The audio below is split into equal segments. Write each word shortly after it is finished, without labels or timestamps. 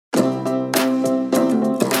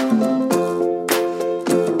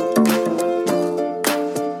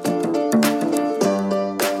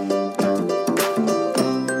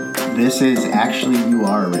This is Actually You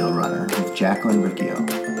Are a Real Runner with Jacqueline Riccio.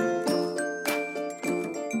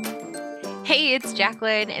 Hey, it's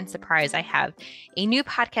Jacqueline, and surprise, I have a new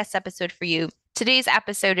podcast episode for you. Today's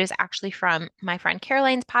episode is actually from my friend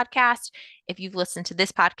Caroline's podcast. If you've listened to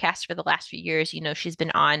this podcast for the last few years, you know she's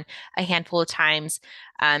been on a handful of times.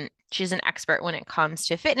 She's an expert when it comes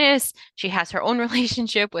to fitness. She has her own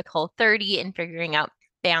relationship with Whole30 and figuring out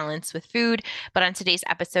balance with food. But on today's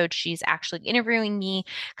episode, she's actually interviewing me,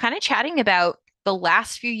 kind of chatting about the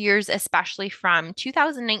last few years, especially from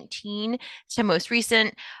 2019 to most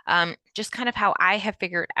recent, just kind of how I have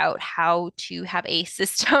figured out how to have a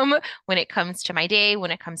system when it comes to my day,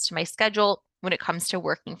 when it comes to my schedule, when it comes to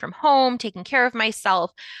working from home, taking care of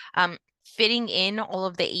myself, fitting in all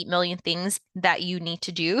of the 8 million things that you need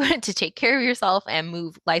to do to take care of yourself and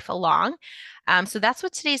move life along. So that's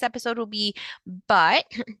what today's episode will be. But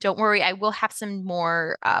don't worry, I will have some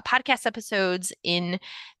more podcast episodes in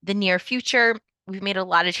the near future. We've made a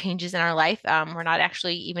lot of changes in our life. We're not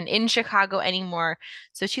actually even in Chicago anymore.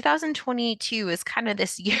 So 2022 is kind of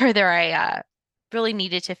this year that I really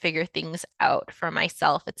needed to figure things out for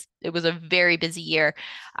myself. It was a very busy year,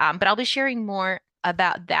 but I'll be sharing more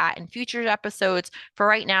about that in future episodes. For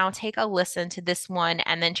right now, take a listen to this one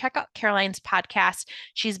and then check out Caroline's podcast.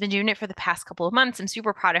 She's been doing it for the past couple of months. I'm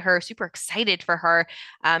super proud of her, super excited for her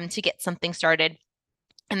to get something started.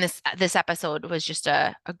 And this episode was just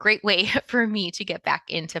a great way for me to get back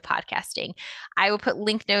into podcasting. I will put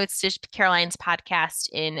link notes to Caroline's podcast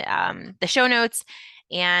in the show notes,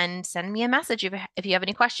 and send me a message if you have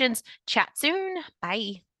any questions. Chat soon.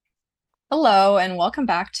 Bye. Hello, and welcome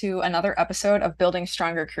back to another episode of Building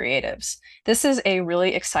Stronger Creatives. This is a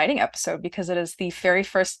really exciting episode because it is the very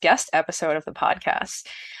first guest episode of the podcast.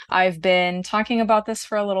 I've been talking about this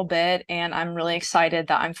for a little bit, and I'm really excited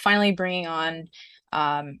that I'm finally bringing on,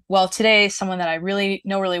 today, someone that I really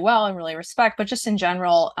know really well and really respect, but just in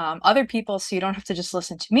general, other people, so you don't have to just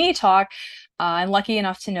listen to me talk. I'm lucky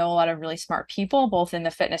enough to know a lot of really smart people, both in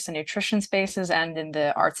the fitness and nutrition spaces and in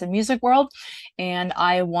the arts and music world. And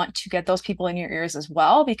I want to get those people in your ears as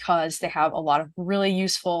well because they have a lot of really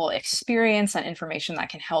useful experience and information that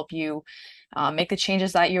can help you make the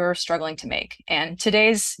changes that you're struggling to make. And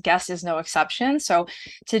today's guest is no exception. So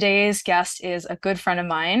today's guest is a good friend of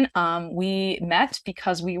mine. We met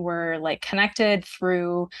because we were like connected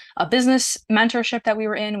through a business mentorship that we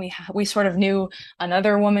were in. We sort of knew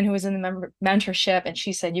another woman who was in the mentorship, and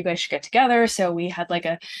she said, you guys should get together. So we had like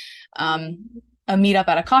a meetup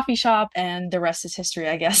at a coffee shop, and the rest is history,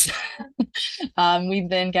 I guess. We've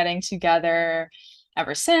been getting together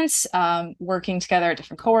ever since, working together at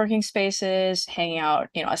different co-working spaces, hanging out,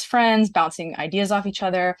 as friends, bouncing ideas off each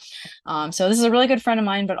other. So this is a really good friend of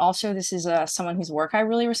mine, but also this is someone whose work I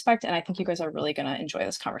really respect, and I think you guys are really going to enjoy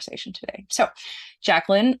this conversation today. So,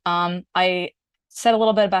 Jacqueline, I said a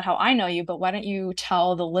little bit about how I know you, but why don't you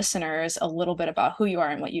tell the listeners a little bit about who you are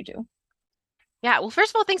and what you do? Yeah. Well,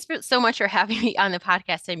 first of all, thanks so much for having me on the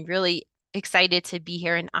podcast. I'm really excited to be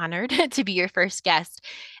here and honored to be your first guest.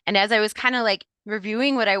 And as I was kind of like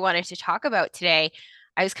reviewing what I wanted to talk about today,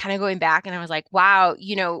 I was kind of going back and I was like, wow,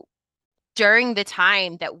 during the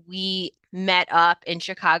time that we met up in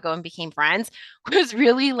Chicago and became friends was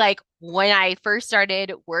really like when I first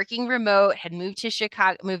started working remote, had moved to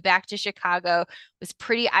Chicago, moved back to Chicago, was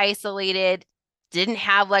pretty isolated, didn't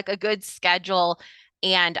have like a good schedule.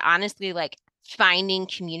 And honestly, like finding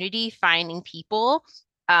community, finding people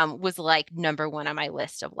was like number one on my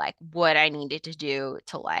list of like what I needed to do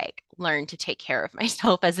to like learn to take care of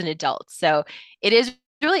myself as an adult. So it is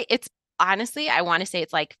really, it's honestly, I want to say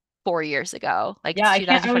it's like 4 years ago, like Yeah, I was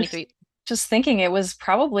 2023. just thinking it was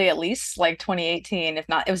probably at least like 2018, if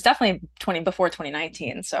not, it was definitely before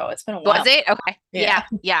 2019. So it's been a Was while. it? Okay. Yeah.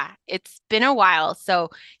 Yeah. It's been a while. So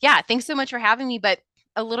yeah, thanks so much for having me. But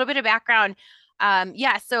a little bit of background.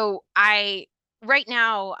 So right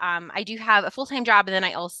now, I do have a full-time job, and then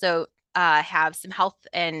I also have some health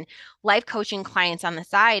and life coaching clients on the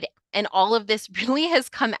side. And all of this really has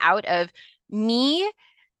come out of me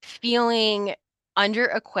feeling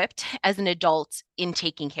under-equipped as an adult in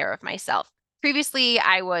taking care of myself. Previously,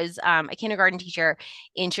 I was a kindergarten teacher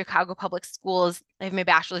in Chicago public schools. I have my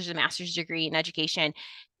bachelor's and master's degree in education.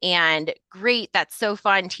 And great, that's so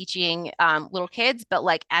fun teaching little kids. But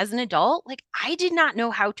like as an adult, like I did not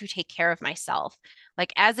know how to take care of myself.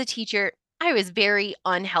 Like as a teacher, I was very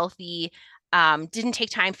unhealthy, didn't take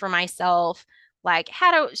time for myself, like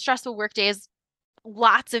had a stressful work days.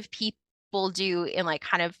 Lots of people do in like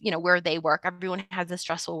kind of, where they work. Everyone has a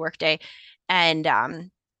stressful work day. And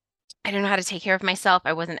I don't know how to take care of myself.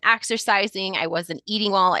 I wasn't exercising. I wasn't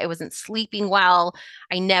eating well. I wasn't sleeping well.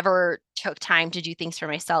 I never took time to do things for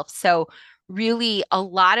myself. So, really, a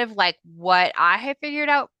lot of like what I have figured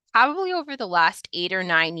out probably over the last 8 or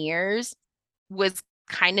 9 years was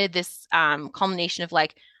kind of this culmination of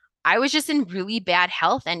like, I was just in really bad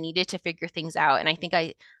health and needed to figure things out. And I think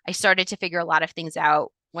I started to figure a lot of things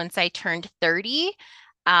out once I turned 30.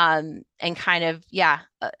 And kind of, yeah,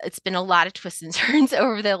 it's been a lot of twists and turns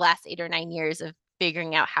over the last 8 or 9 years of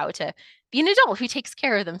figuring out how to be an adult who takes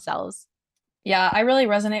care of themselves. Yeah, I really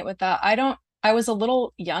resonate with that. I was a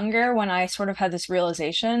little younger when I sort of had this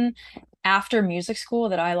realization after music school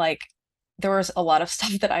that there was a lot of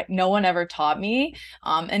stuff that no one ever taught me.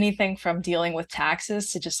 Anything from dealing with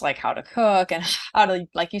taxes to just like how to cook and how to,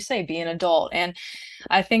 like you say, be an adult. And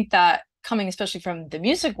I think that coming especially from the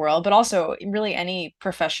music world, but also really any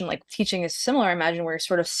profession, like teaching is similar. I imagine where you're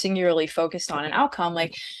sort of singularly focused on an outcome.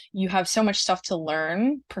 Like you have so much stuff to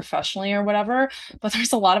learn professionally or whatever, but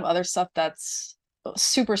there's a lot of other stuff that's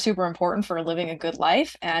super, super important for living a good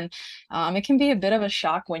life. And it can be a bit of a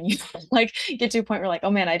shock when you like get to a point where like,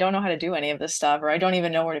 oh man, I don't know how to do any of this stuff, or I don't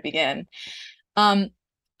even know where to begin. Um,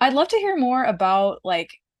 I'd love to hear more about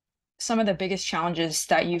like some of the biggest challenges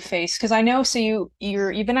that you face? Because I know, so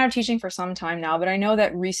you've been out of teaching for some time now, but I know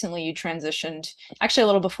that recently you transitioned, actually a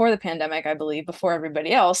little before the pandemic, I believe, before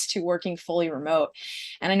everybody else, to working fully remote.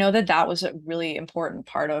 And I know that that was a really important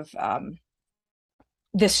part of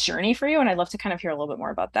this journey for you. And I'd love to kind of hear a little bit more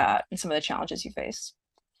about that and some of the challenges you faced.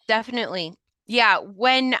 Definitely. Yeah,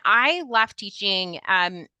 when I left teaching,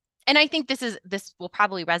 and I think this will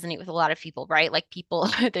probably resonate with a lot of people, right? Like people,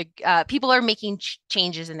 people are making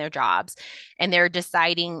changes in their jobs, and they're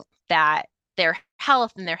deciding that their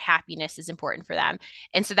health and their happiness is important for them.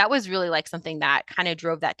 And so that was really like something that kind of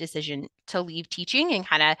drove that decision to leave teaching and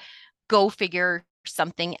kind of go figure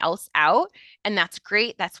something else out. And that's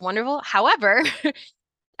great. That's wonderful. However,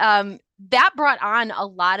 that brought on a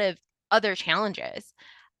lot of other challenges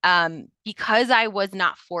because I was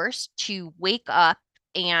not forced to wake up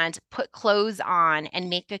and put clothes on and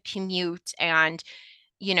make a commute. And,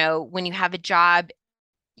 when you have a job,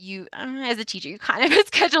 you, as a teacher, you kind of have a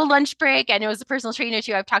scheduled lunch break. I know as a personal trainer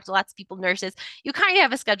too, I've talked to lots of people, nurses, you kind of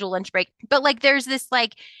have a scheduled lunch break, but like there's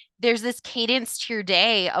this cadence to your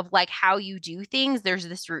day of like how you do things. There's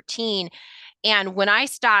this routine. And when I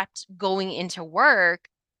stopped going into work,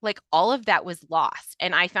 like all of that was lost.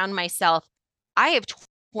 And I found myself, I have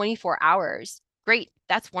 24 hours. Great.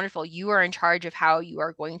 That's wonderful. You are in charge of how you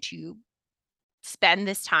are going to spend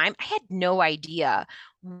this time. I had no idea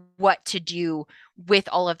what to do with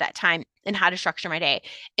all of that time and how to structure my day.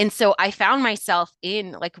 And so I found myself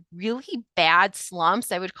in like really bad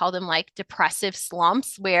slumps. I would call them like depressive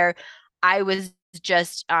slumps where I was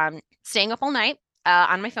just staying up all night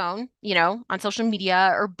on my phone, on social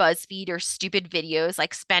media or BuzzFeed or stupid videos,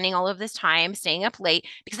 like spending all of this time staying up late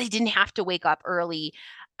because I didn't have to wake up early.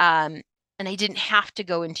 And I didn't have to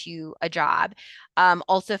go into a job.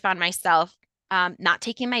 Also found myself not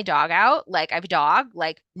taking my dog out. Like I have a dog,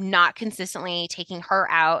 like not consistently taking her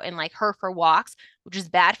out and like her for walks, which is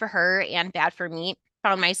bad for her and bad for me.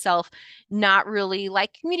 Found myself not really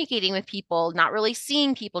like communicating with people, not really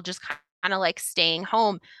seeing people, just kind of like staying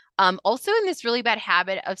home. Also in this really bad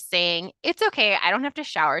habit of saying, it's okay, I don't have to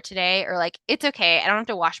shower today, or like, it's okay, I don't have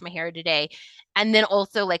to wash my hair today. And then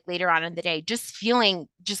also like later on in the day, just feeling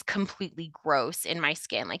just completely gross in my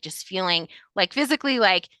skin, like just feeling like physically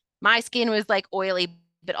like my skin was like oily,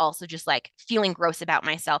 but also just like feeling gross about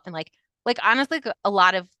myself and like honestly a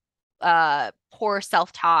lot of poor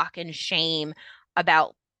self-talk and shame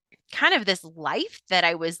about kind of this life that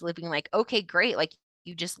I was living. Like, okay, great, like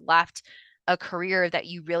you just left a career that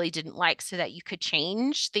you really didn't like so that you could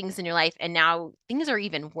change things in your life, and now things are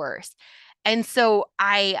even worse. And so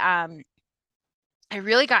I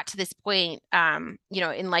really got to this point,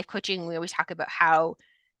 in life coaching, we always talk about how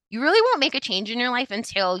you really won't make a change in your life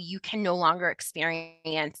until you will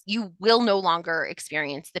no longer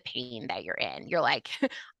experience the pain that you're in. You're like,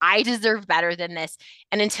 I deserve better than this.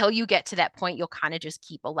 And until you get to that point, you'll kind of just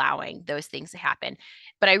keep allowing those things to happen.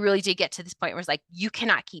 But I really did get to this point where it's like, you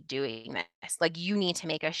cannot keep doing this. Like, you need to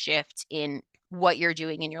make a shift in what you're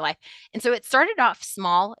doing in your life. And so it started off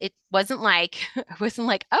small. It wasn't like,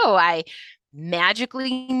 oh, I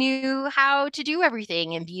magically knew how to do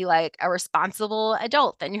everything and be like a responsible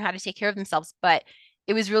adult that knew how to take care of themselves. But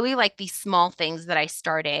it was really like these small things that I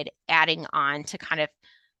started adding on to kind of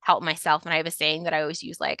help myself. And I have a saying that I always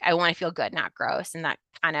use, like, I want to feel good, not gross. And that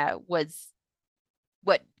kind of was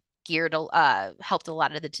what helped a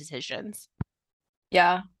lot of the decisions.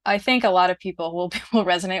 Yeah, I think a lot of people will will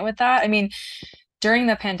resonate with that. I mean, during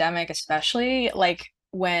the pandemic, especially like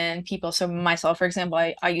when people, so myself, for example,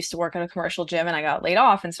 I used to work at a commercial gym and I got laid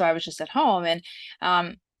off. And so I was just at home and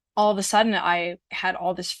all of a sudden I had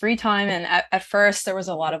all this free time. And at first there was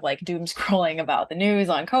a lot of like doom scrolling about the news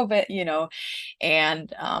on COVID,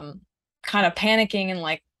 and kind of panicking and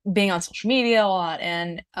like being on social media a lot.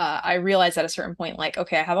 And I realized at a certain point, like,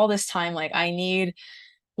 okay, I have all this time, like I need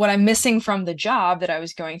what I'm missing from the job that I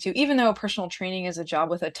was going to, even though personal training is a job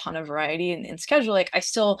with a ton of variety and schedule, like I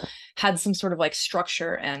still had some sort of like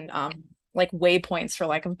structure and like waypoints, for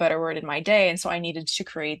lack of a better word, in my day. And so I needed to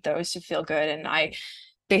create those to feel good. And I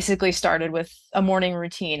basically started with a morning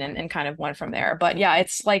routine and kind of went from there. But yeah,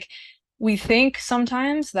 it's like we think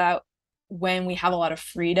sometimes that when we have a lot of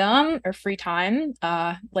freedom or free time,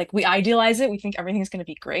 like we idealize it, we think everything's going to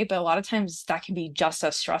be great, but a lot of times that can be just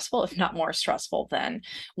as stressful, if not more stressful, than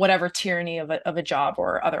whatever tyranny of a job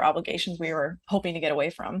or other obligations we were hoping to get away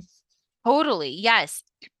from. Totally. Yes.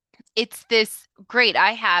 It's this great.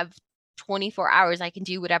 I have 24 hours. I can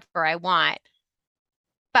do whatever I want.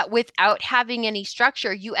 But without having any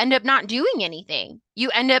structure, you end up not doing anything. You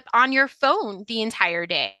end up on your phone the entire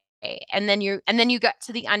day. And then you get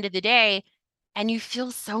to the end of the day and you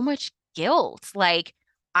feel so much guilt. Like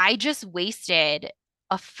I just wasted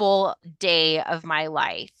a full day of my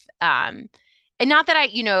life. And not that I,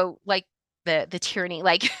 like the tyranny,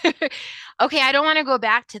 like, okay, I don't want to go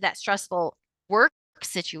back to that stressful work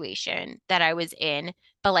situation that I was in,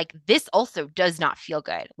 but like this also does not feel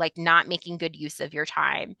good, like not making good use of your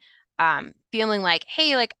time. Feeling like,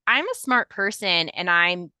 hey, like I'm a smart person and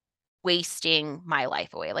I'm wasting my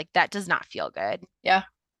life away. Like that does not feel good. Yeah,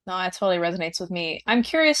 no, that totally resonates with me. I'm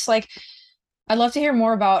curious, like, I'd love to hear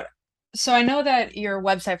more about. So I know that your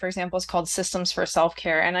website, for example, is called Systems for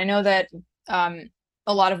Self-Care, and I know that um,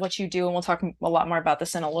 a lot of what you do, and we'll talk a lot more about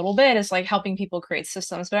this in a little bit, is like helping people create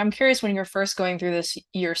systems. But I'm curious, when you're first going through this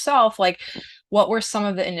yourself, like, what were some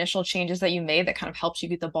of the initial changes that you made that kind of helped you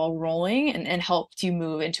get the ball rolling and helped you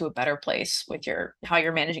move into a better place with how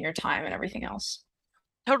you're managing your time and everything else?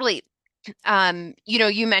 Totally.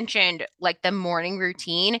 You mentioned like the morning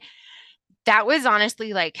routine. That was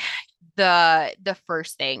honestly like the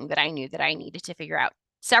first thing that I knew that I needed to figure out.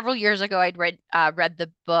 Several years ago, I'd read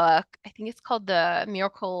the book. I think it's called The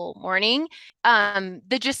Miracle Morning.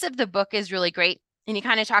 The gist of the book is really great, and he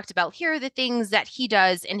kind of talked about here are the things that he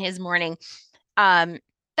does in his morning. Um,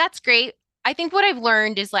 that's great. I think what I've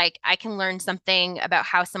learned is like I can learn something about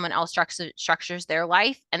how someone else structures their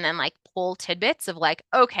life, and then like pull tidbits of like,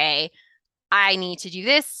 okay, I need to do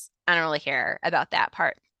this. I don't really care about that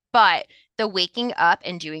part. But the waking up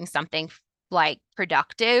and doing something like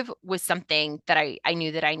productive was something that I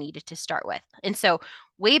knew that I needed to start with. And so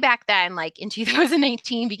way back then, like in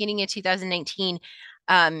 2019, beginning of 2019,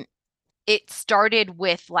 um, it started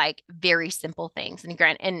with like very simple things.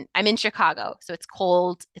 And I'm in Chicago, so it's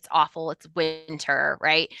cold, it's awful, it's winter,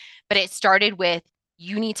 right? But it started with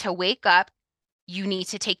you need to wake up, you need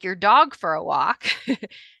to take your dog for a walk.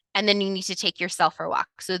 And then you need to take yourself for a walk.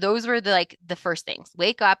 So those were the first things.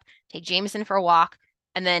 Wake up, take Jameson for a walk.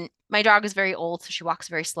 And then my dog is very old, so she walks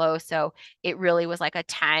very slow. So it really was like a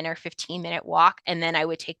 10 or 15-minute walk. And then I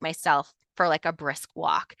would take myself for like a brisk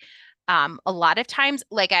walk. A lot of times,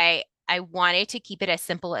 like I wanted to keep it as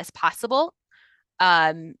simple as possible,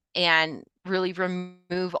 and really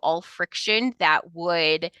remove all friction that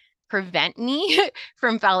would prevent me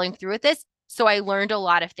from following through with this. So I learned a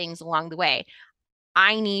lot of things along the way.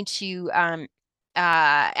 I need to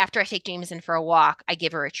after I take Jameson for a walk, I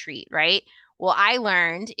give her a treat, right? Well, I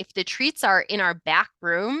learned if the treats are in our back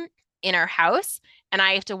room in our house and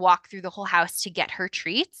I have to walk through the whole house to get her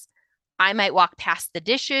treats, I might walk past the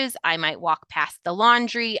dishes, I might walk past the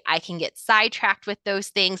laundry, I can get sidetracked with those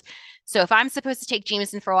things. So if I'm supposed to take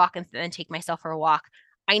Jameson for a walk and then take myself for a walk,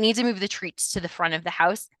 I need to move the treats to the front of the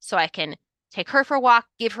house so I can take her for a walk,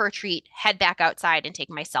 give her a treat, head back outside and take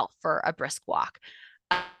myself for a brisk walk.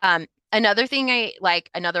 Another thing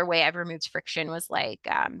another way I've removed friction was like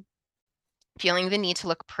feeling the need to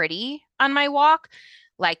look pretty on my walk,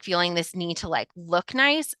 like feeling this need to like look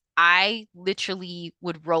nice. I literally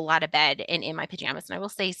would roll out of bed and in my pajamas. And I will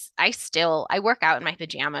say, I work out in my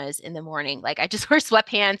pajamas in the morning. Like I just wear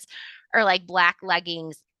sweatpants or like black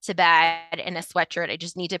leggings to bed and a sweatshirt. I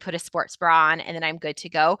just need to put a sports bra on and then I'm good to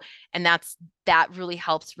go. And that really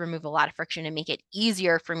helps remove a lot of friction and make it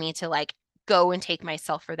easier for me to like go and take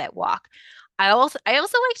myself for that walk. I also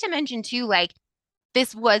like to mention too, like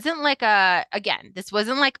this wasn't like this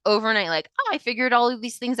wasn't like overnight, like, oh, I figured all of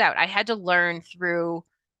these things out. I had to learn through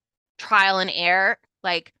trial and error,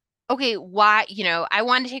 like, okay, why, I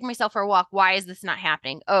wanted to take myself for a walk. Why is this not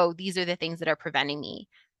happening? Oh, these are the things that are preventing me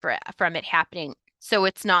from it happening. So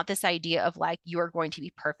it's not this idea of like, you are going to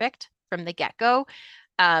be perfect from the get-go.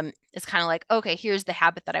 It's kind of like, okay, here's the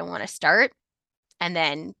habit that I want to start. And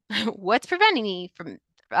then what's preventing me from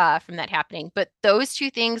that happening? But those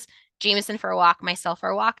two things, Jameson for a walk, myself for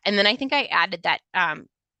a walk. And then I think I added that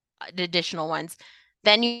additional ones.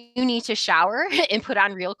 Then you need to shower and put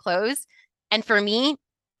on real clothes. And for me,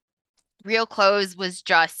 real clothes was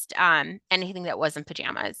just anything that wasn't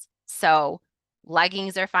pajamas. So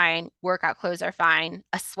leggings are fine, workout clothes are fine,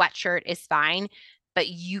 a sweatshirt is fine, but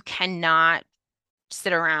you cannot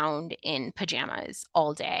sit around in pajamas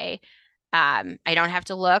all day. I don't have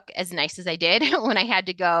to look as nice as I did when I had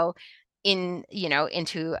to go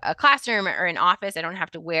into a classroom or an office. I don't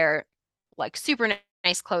have to wear like super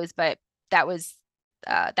nice clothes, but that was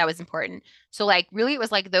important. So like really it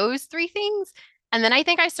was like those three things. And then I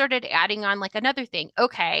think I started adding on like another thing.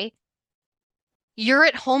 Okay, you're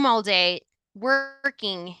at home all day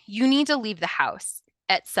working, you need to leave the house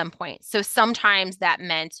at some point. So sometimes that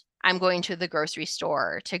meant I'm going to the grocery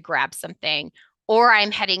store to grab something, or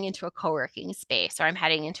I'm heading into a co-working space, or I'm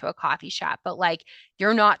heading into a coffee shop. But like,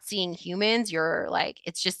 you're not seeing humans. You're like,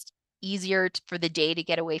 it's just easier for the day to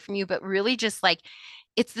get away from you. But really just like,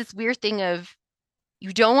 it's this weird thing of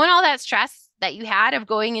you don't want all that stress that you had of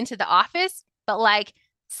going into the office, but like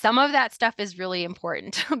some of that stuff is really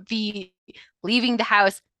important to be leaving the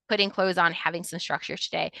house, putting clothes on, having some structure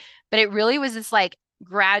today. But it really was this like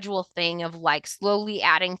gradual thing of like slowly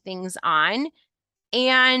adding things on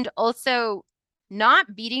and also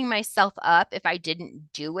not beating myself up if I didn't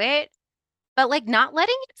do it, but like not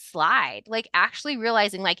letting it slide, like actually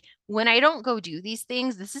realizing like when I don't go do these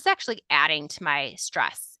things, this is actually adding to my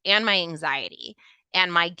stress and my anxiety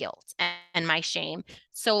and my guilt and my shame.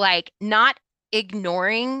 So like not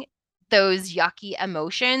ignoring those yucky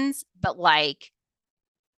emotions, but like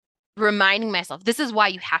reminding myself, this is why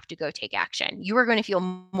you have to go take action. You are going to feel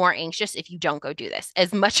more anxious if you don't go do this.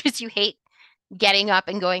 As much as you hate getting up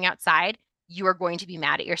and going outside, you are going to be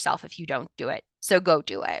mad at yourself if you don't do it. So go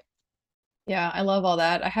do it. Yeah, I love all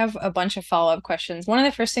that. I have a bunch of follow-up questions. One of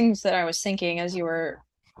the first things that I was thinking as you were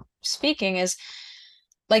speaking is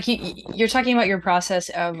like you're talking about your process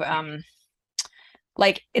of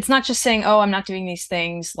like it's not just saying, "Oh, I'm not doing these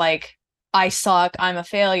things," like I suck, I'm a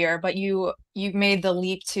failure, but you made the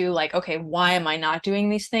leap to like, okay, why am I not doing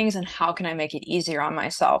these things and how can I make it easier on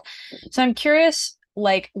myself? So I'm curious,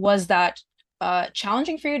 like, was that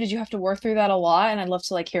challenging for you? Did you have to work through that a lot? And I'd love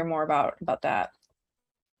to like hear more about that.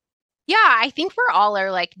 Yeah, I think we're all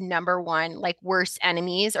our like number one, like worst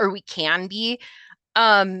enemies, or we can be.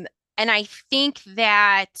 And I think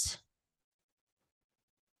that,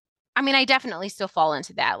 I mean, I definitely still fall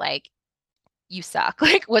into that. Like, you suck.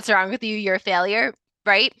 Like, what's wrong with you? You're a failure,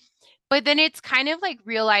 right? But then it's kind of like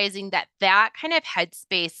realizing that that kind of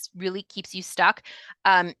headspace really keeps you stuck.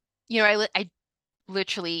 Um, I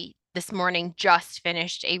literally this morning just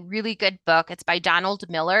finished a really good book. It's by Donald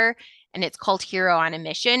Miller and it's called Hero on a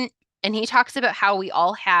Mission. And he talks about how we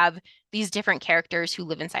all have these different characters who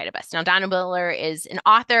live inside of us. Now, Donald Miller is an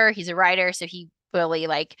author, he's a writer, so he really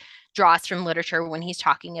like draws from literature when he's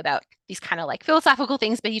talking about these kind of like philosophical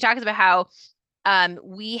things, but he talks about how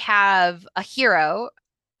we have a hero,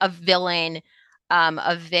 a villain,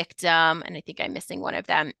 a victim, and I think I'm missing one of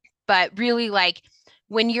them. But really, like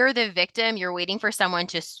when you're the victim, you're waiting for someone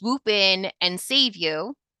to swoop in and save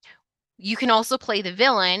you. You can also play the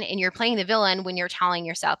villain, and you're playing the villain when you're telling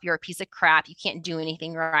yourself you're a piece of crap, you can't do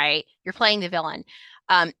anything right. You're playing the villain.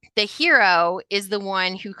 The hero is the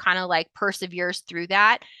one who kind of like perseveres through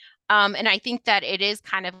that. And I think that it is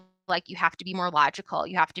kind of like you have to be more logical.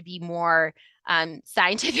 You have to be more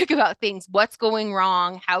scientific about things. What's going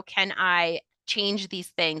wrong? How can I change these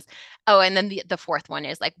things? Oh, and then the fourth one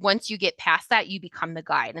is like once you get past that, you become the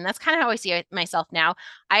guide. And that's kind of how I see it myself now.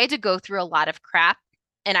 I had to go through a lot of crap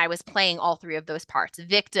and I was playing all three of those parts: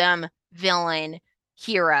 victim, villain,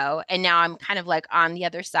 hero. And now I'm kind of like on the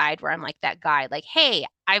other side where I'm like that guy, like, hey,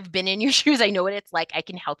 I've been in your shoes. I know what it's like. I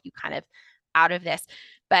can help you kind of out of this.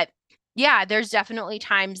 But yeah, there's definitely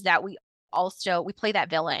times that we play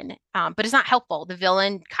that villain, but it's not helpful. The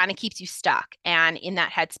villain kind of keeps you stuck and in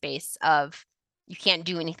that headspace of you can't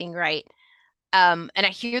do anything right. And I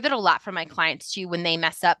hear that a lot from my clients too. When they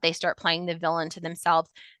mess up, they start playing the villain to themselves.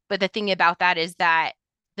 But the thing about that is that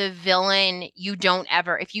the villain, you don't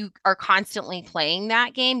ever, if you are constantly playing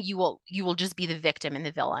that game, you will just be the victim and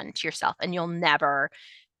the villain to yourself, and you'll never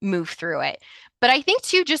move through it. But I think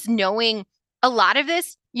too, just knowing a lot of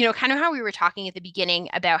this, kind of how we were talking at the beginning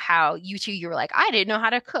about how you were like, I didn't know how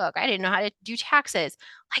to cook, I didn't know how to do taxes.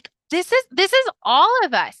 Like this is all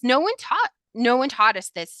of us. No one taught us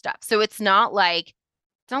this stuff. So it's not like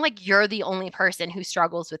not like you're the only person who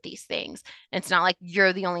struggles with these things. And it's not like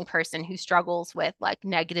you're the only person who struggles with like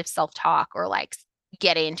negative self-talk or like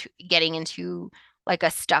getting into like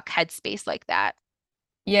a stuck headspace like that.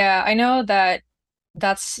 Yeah, I know that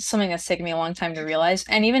that's something that's taken me a long time to realize.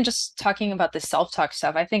 And even just talking about the self-talk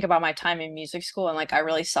stuff, I think about my time in music school and like I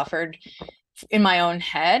really suffered in my own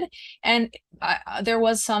head. And there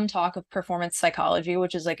was some talk of performance psychology,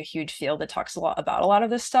 which is like a huge field that talks a lot about a lot of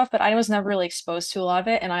this stuff, but I was never really exposed to a lot of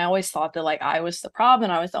it. And I always thought that like I was the problem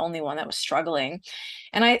and I was the only one that was struggling.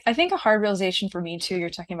 And I think a hard realization for me too, you're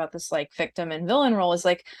talking about this like victim and villain role is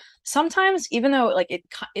like sometimes even though like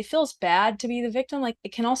it feels bad to be the victim, like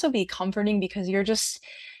it can also be comforting because you're just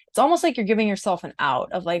it's almost like you're giving yourself an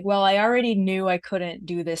out of like, well, I already knew I couldn't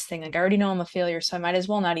do this thing. Like I already know I'm a failure, so I might as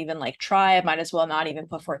well not even like try. I might as well not even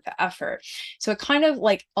put forth the effort. So it kind of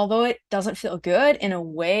like, although it doesn't feel good, in a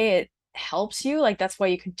way it helps you. Like that's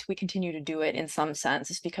why we continue to do it in some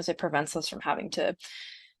sense. It's because it prevents us from having to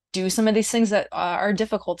do some of these things that are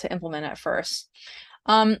difficult to implement at first.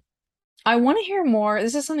 Um, I want to hear more.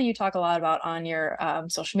 This is something you talk a lot about on your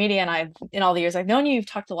social media, and I've in all the years I've known you, you've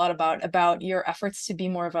talked a lot about your efforts to be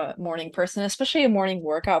more of a morning person, especially a morning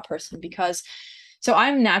workout person. Because so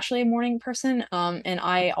I'm naturally a morning person, and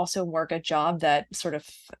I also work a job that sort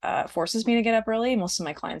of forces me to get up early. Most of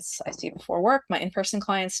my clients I see before work, my in-person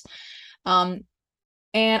clients. Um,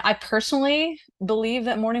 and I personally believe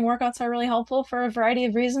that morning workouts are really helpful for a variety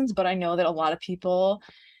of reasons, but I know that a lot of people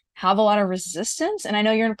have a lot of resistance. And I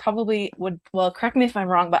know you're probably would, well, correct me if I'm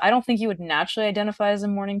wrong, but I don't think you would naturally identify as a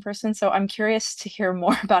morning person. So I'm curious to hear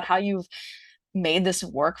more about how you've made this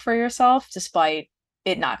work for yourself despite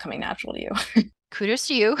it not coming natural to you. Kudos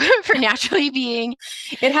to you for naturally being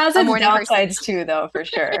It has a its morning person. downsides too, though, for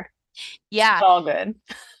sure. Yeah. It's all good.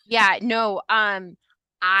 Yeah, no,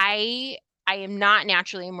 I I am not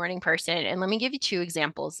naturally a morning person, and let me give you two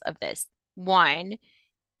examples of this. One,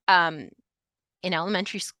 um, in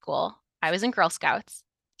elementary school, I was in Girl Scouts,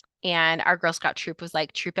 and our Girl Scout troop was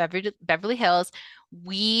like Troop Beverly Hills.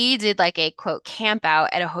 We did like a quote camp out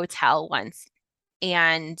at a hotel once,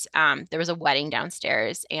 and there was a wedding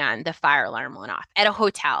downstairs, and the fire alarm went off at a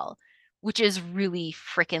hotel, which is really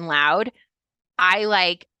freaking loud. I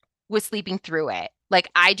like was sleeping through it. Like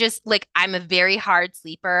I just like I'm a very hard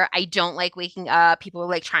sleeper. I don't like waking up. People are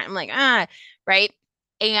like trying, I'm like, right.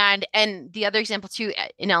 And the other example too,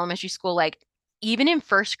 in elementary school, like even in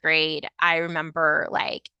first grade, I remember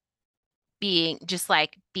like being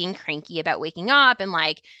cranky about waking up and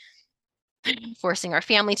like forcing our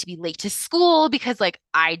family to be late to school because like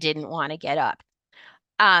I didn't want to get up.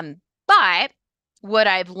 But what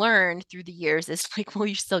I've learned through the years is like, well,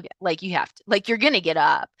 you still get like you have to like you're gonna get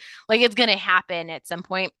up. Like it's gonna happen at some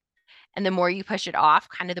point. And the more you push it off,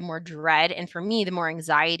 kind of the more dread. And for me, the more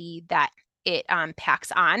anxiety that it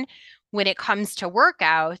packs on when it comes to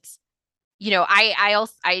workouts. I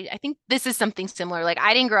also I think this is something similar. Like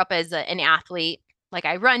I didn't grow up as an athlete. Like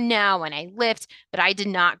I run now and I lift, but I did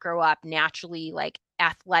not grow up naturally like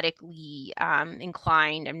athletically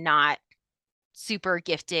inclined. I'm not super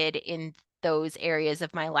gifted in those areas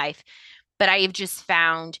of my life. But I have just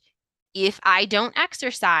found if I don't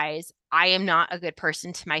exercise, I am not a good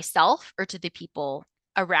person to myself or to the people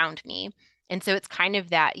around me. And so it's kind of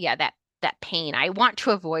that, yeah, that pain. I want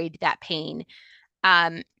to avoid that pain.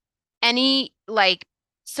 Um, any like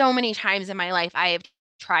so many times in my life, I have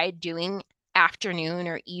tried doing afternoon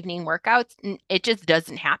or evening workouts, and it just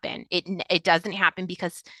doesn't happen. It doesn't happen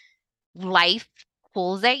because life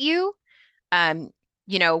pulls at you, um,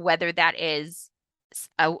 whether that is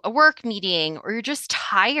a work meeting or you're just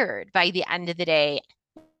tired by the end of the day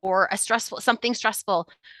or something stressful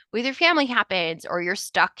with your family happens or you're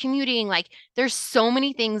stuck commuting. Like there's so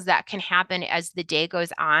many things that can happen as the day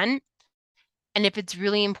goes on. And if it's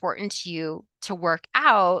really important to you to work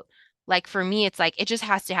out, like for me, it's like it just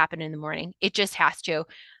has to happen in the morning. It just has to.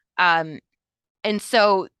 Um, and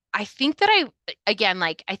so I think that again,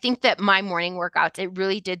 like I think that my morning workouts, it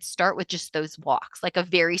really did start with just those walks, like a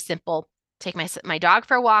very simple take my dog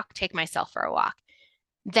for a walk, take myself for a walk.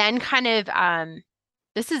 Then kind of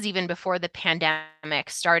this is even before the pandemic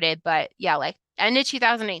started, but yeah, like end of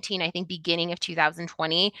 2018, I think beginning of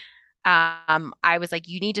 2020, I was like,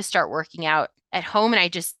 you need to start working out at home.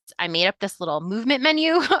 And I made up this little movement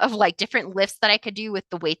menu of like different lifts that I could do with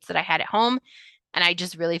the weights that I had at home. And I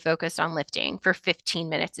just really focused on lifting for 15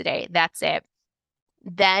 minutes a day. That's it.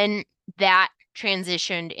 Then that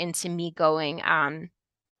transitioned into me going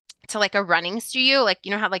to like a running studio, like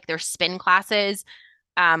how like there's spin classes.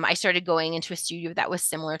 I started going into a studio that was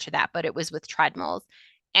similar to that, but it was with treadmills.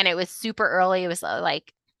 And it was super early. It was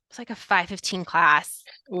like was like a 5:15 class.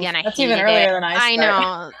 Oof, Again, I that's even hated earlier it. than I I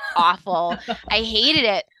start. know, awful. I hated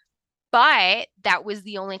it. But that was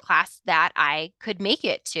the only class that I could make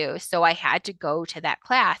it to. So I had to go to that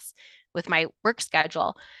class with my work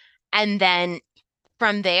schedule. And then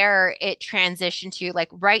from there, it transitioned to like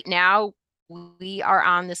right now, we are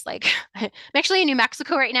on this like, I'm actually in New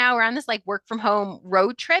Mexico right now. We're on this like work from home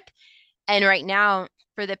road trip. And right now,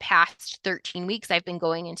 for the past 13 weeks, I've been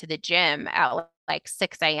going into the gym at like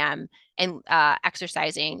 6 a.m. and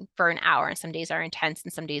exercising for an hour. And some days are intense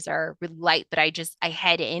and some days are really light, but I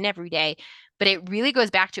head in every day. But it really goes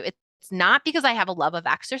back to it's not because I have a love of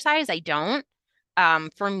exercise. I don't.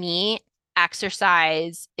 For me,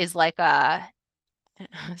 exercise is like a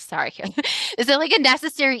sorry, is it like a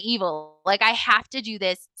necessary evil? Like I have to do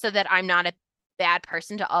this so that I'm not a bad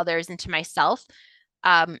person to others and to myself.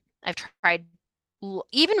 I've tried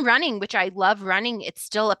even running, which I love running. It's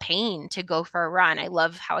still a pain to go for a run. I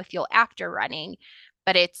love how I feel after running,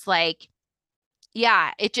 but it's like,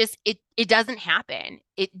 yeah, it doesn't happen.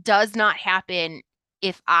 It does not happen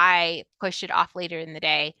if I push it off later in the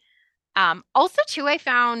day. Also too, I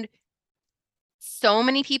found so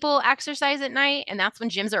many people exercise at night, and that's when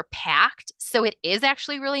gyms are packed. So it is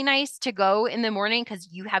actually really nice to go in the morning because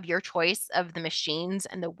you have your choice of the machines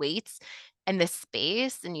and the weights and the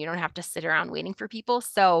space, and you don't have to sit around waiting for people.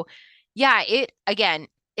 So, yeah, it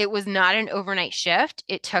was not an overnight shift.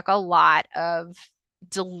 It took a lot of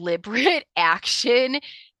deliberate action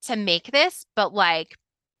to make this, but like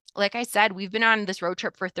I said, we've been on this road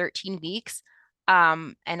trip for 13 weeks.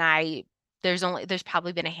 And there's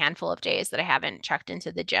probably been a handful of days that I haven't checked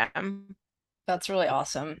into the gym. That's really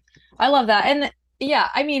awesome. I love that. And yeah,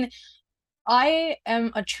 I mean, I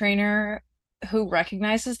am a trainer who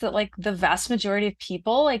recognizes that like the vast majority of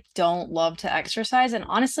people like don't love to exercise. And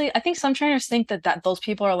honestly, I think some trainers think that those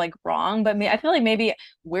people are like wrong, but I feel like maybe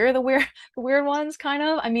we're the weird the weird ones kind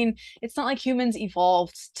of. I mean, it's not like humans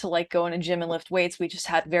evolved to like go in a gym and lift weights. We just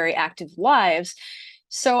had very active lives.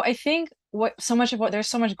 So I think there's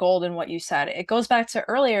so much gold in what you said. It goes back to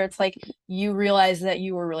earlier. It's like you realize that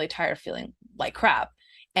you were really tired of feeling like crap.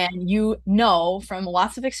 And you know from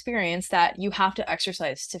lots of experience that you have to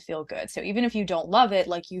exercise to feel good. So even if you don't love it,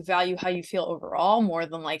 like you value how you feel overall more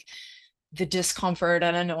than like the discomfort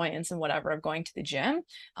and annoyance and whatever of going to the gym.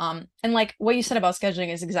 And like what you said about scheduling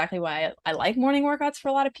is exactly why I like morning workouts for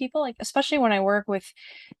a lot of people, like especially when I work with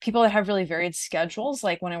people that have really varied schedules,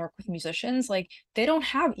 like when I work with musicians, like they don't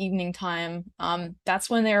have evening time. That's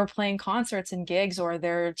when they're playing concerts and gigs or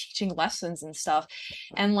they're teaching lessons and stuff.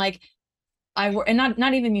 And like I work, and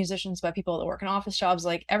not even musicians, but people that work in office jobs,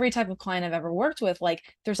 like every type of client I've ever worked with, like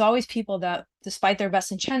there's always people that despite their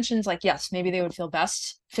best intentions, like yes, maybe they would feel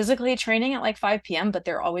best physically training at like 5 p.m., but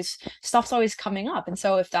they're always stuff's always coming up. And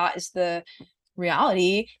so if that is the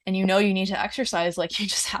reality and you know you need to exercise, like you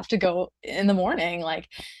just have to go in the morning. Like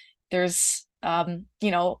there's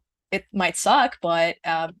it might suck, but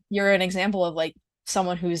you're an example of like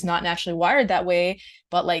someone who's not naturally wired that way,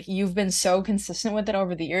 but like you've been so consistent with it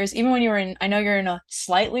over the years. Even when you were in, I know you're in a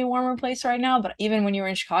slightly warmer place right now, but even when you were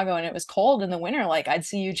in Chicago and it was cold in the winter, like I'd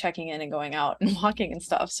see you checking in and going out and walking and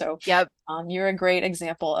stuff. So Yep. you're a great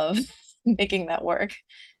example of making that work.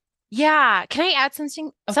 Yeah. Can I add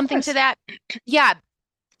Of something to course. that? Yeah.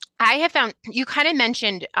 I have found you kind of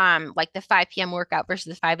mentioned like the 5 p.m. workout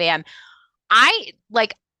versus the 5 a.m. I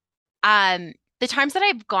like the times that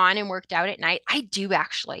I've gone and worked out at night, I do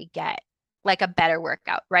actually get like a better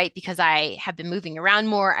workout, right? Because I have been moving around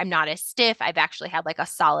more. I'm not as stiff. I've actually had like a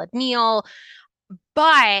solid meal,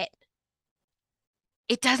 but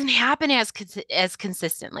it doesn't happen as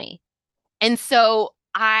consistently. And so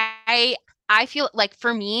I feel like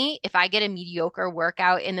for me, if I get a mediocre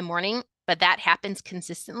workout in the morning, but that happens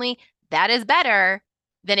consistently, that is better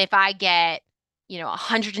than if I get,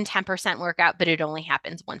 110% workout, but it only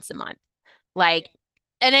happens once a month. Like,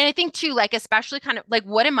 and I think too, like, especially kind of like,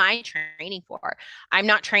 what am I training for? I'm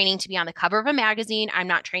not training to be on the cover of a magazine. I'm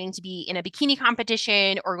not training to be in a bikini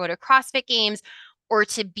competition or go to CrossFit games or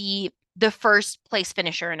to be the first place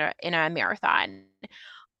finisher in a marathon.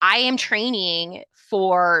 I am training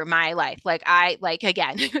for my life. Like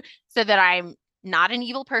again, so that I'm not an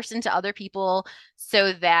evil person to other people,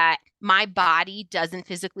 so that my body doesn't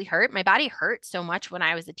physically hurt. My body hurt so much when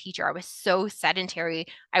I was a teacher. I was so sedentary.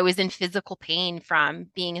 I was in physical pain from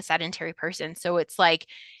being a sedentary person. So it's like,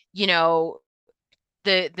 you know,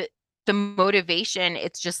 the motivation,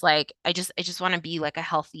 it's just like I just want to be like a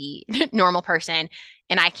healthy normal person,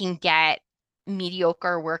 and I can get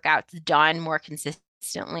mediocre workouts done more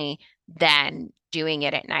consistently than doing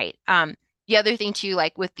it at night. The other thing too,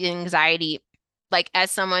 like with the anxiety, like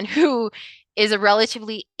as someone who is a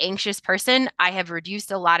relatively anxious person, I have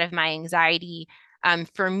reduced a lot of my anxiety.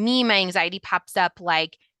 For me, my anxiety pops up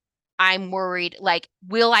like I'm worried, like,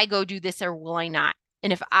 will I go do this or will I not?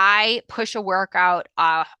 And if I push a workout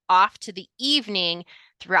off to the evening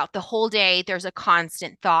throughout the whole day, there's a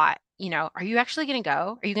constant thought, are you actually going to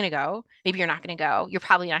go? Are you going to go? Maybe you're not going to go. You're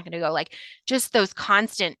probably not going to go. Like just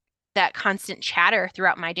that constant chatter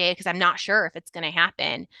throughout my day because I'm not sure if it's going to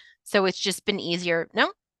happen. So it's just been easier.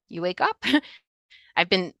 No, you wake up. I've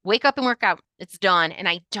been wake up and work out. It's done. And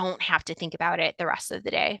I don't have to think about it the rest of the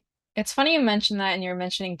day. It's funny you mentioned that, and you're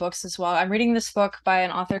mentioning books as well. I'm reading this book by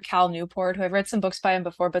an author, Cal Newport, who I've read some books by him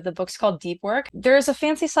before, but the book's called Deep Work. There's a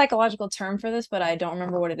fancy psychological term for this, but I don't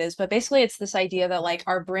remember what it is. But basically, it's this idea that like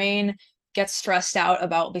our brain gets stressed out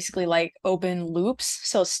about basically like open loops.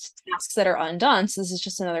 So tasks that are undone. So this is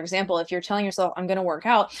just another example. If you're telling yourself, I'm going to work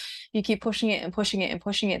out, you keep pushing it and pushing it and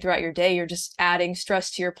pushing it throughout your day. You're just adding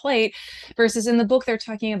stress to your plate. Versus in the book, they're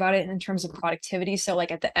talking about it in terms of productivity. So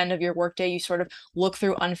like at the end of your workday, you sort of look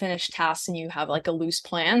through unfinished tasks and you have like a loose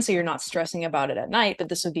plan. So you're not stressing about it at night. But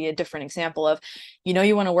this would be a different example of,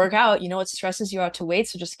 you want to work out, it stresses you out to wait.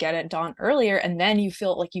 So just get it done earlier. And then you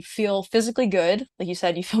feel physically good. Like you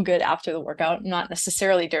said, you feel good after the workout, not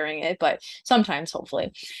necessarily during it, but sometimes,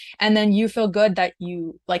 hopefully. And then you feel good that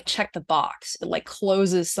you like check the box. It like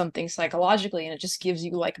closes something psychologically, and it just gives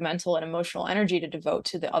you like mental and emotional energy to devote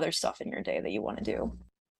to the other stuff in your day that you want to do.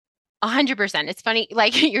 100%. It's funny,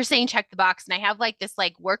 like you're saying, check the box. And I have like this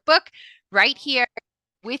like workbook right here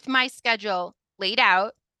with my schedule laid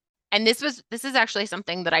out. And this is actually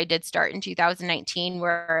something that I did start in 2019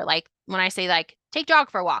 where like when I say like take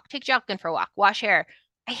dog for a walk, take Jacqueline for a walk, wash hair,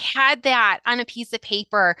 I had that on a piece of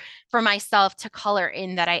paper for myself to color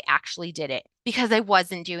in that I actually did it because I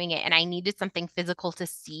wasn't doing it and I needed something physical to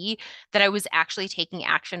see that I was actually taking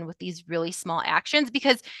action with these really small actions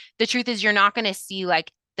because the truth is you're not going to see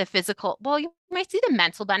like the physical, well, you might see the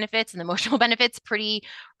mental benefits and the emotional benefits pretty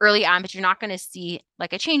early on, but you're not going to see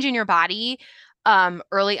like a change in your body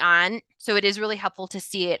early on. So it is really helpful to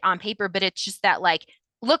see it on paper, but it's just that like,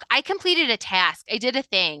 look, I completed a task. I did a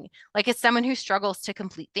thing. Like as someone who struggles to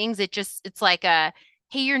complete things, it's like hey,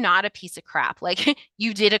 you're not a piece of crap. Like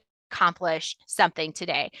you did accomplish something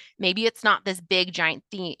today. Maybe it's not this big giant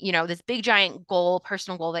thing, this big giant goal,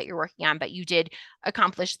 personal goal that you're working on, but you did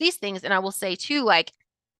accomplish these things. And I will say too, like,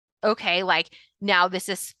 okay, like now this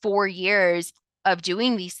is 4 years of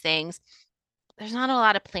doing these things. There's not a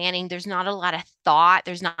lot of planning. There's not a lot of thought.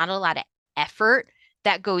 There's not a lot of effort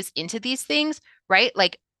that goes into these things, right?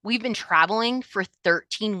 Like we've been traveling for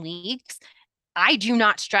 13 weeks. I do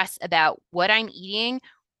not stress about what I'm eating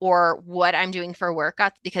or what I'm doing for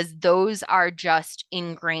workouts because those are just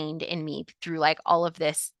ingrained in me through like all of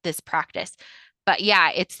this practice. But yeah,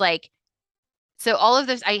 it's like, so all of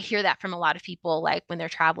this, I hear that from a lot of people, like when they're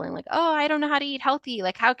traveling, like, oh, I don't know how to eat healthy.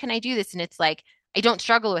 Like, how can I do this? And it's like, I don't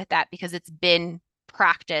struggle with that because it's been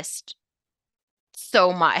practiced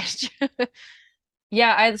so much.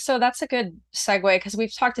 Yeah, so that's a good segue because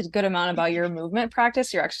we've talked a good amount about your movement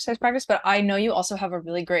practice, your exercise practice, but I know you also have a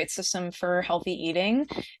really great system for healthy eating,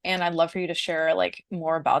 and I'd love for you to share like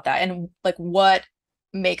more about that and like what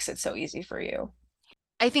makes it so easy for you.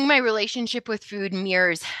 I think my relationship with food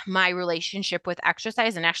mirrors my relationship with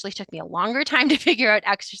exercise and actually took me a longer time to figure out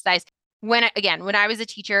exercise. When I was a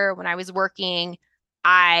teacher, when I was working,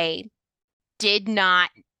 I did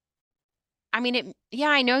not I mean, yeah,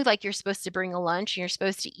 I know like you're supposed to bring a lunch and you're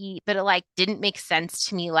supposed to eat, but it like didn't make sense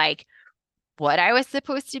to me like what I was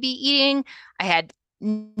supposed to be eating. I had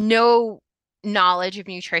no knowledge of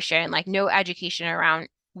nutrition, like no education around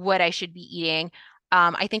what I should be eating.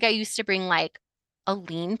 I think I used to bring like a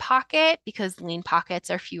lean pocket because lean pockets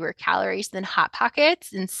are fewer calories than hot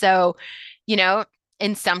pockets. And so, you know,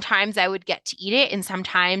 and sometimes I would get to eat it and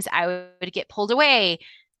sometimes I would get pulled away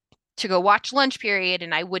to go watch lunch period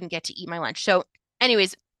and I wouldn't get to eat my lunch. So,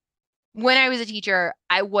 anyways, when I was a teacher,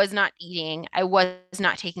 I was not eating. I was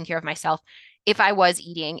not taking care of myself. If I was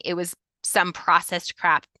eating, it was some processed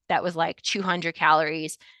crap that was like 200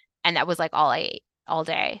 calories and that was like all I ate all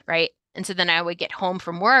day, right? And so then I would get home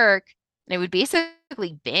from work and I would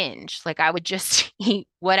basically binge. Like I would just eat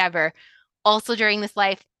whatever. Also during this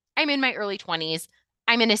life, I'm in my early 20s.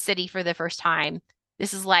 I'm in a city for the first time.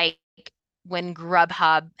 This is like when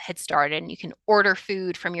Grubhub had started and you can order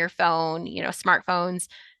food from your phone, smartphones.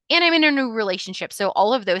 And I'm in a new relationship. So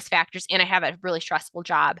all of those factors, and I have a really stressful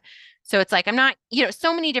job. So it's like I'm not,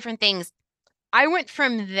 so many different things. I went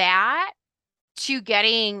from that to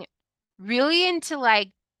getting really into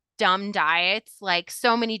like dumb diets, like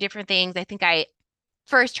so many different things. I think I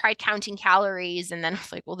first tried counting calories and then I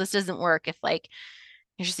was like, well, this doesn't work if like,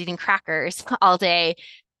 was just eating crackers all day.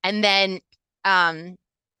 And then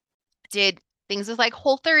did things with like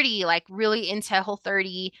Whole30, like really into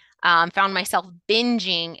Whole30, found myself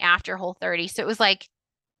binging after Whole30. So it was like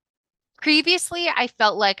previously I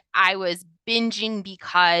felt like I was binging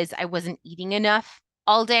because I wasn't eating enough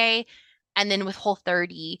all day. And then with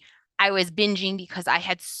Whole30, I was binging because I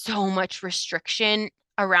had so much restriction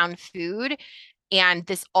around food and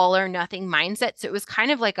this all or nothing mindset. So it was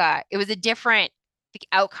kind of like it was a different, the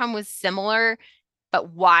outcome was similar,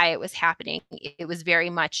 but why it was happening, it was very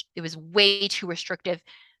much, it was way too restrictive.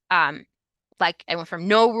 Like I went from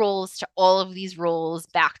no rules to all of these rules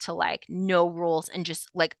back to like no rules and just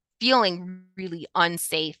like feeling really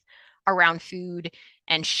unsafe around food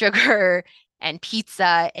and sugar and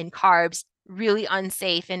pizza and carbs, really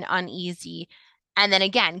unsafe and uneasy. And then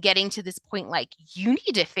again, getting to this point, like you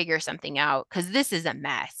need to figure something out because this is a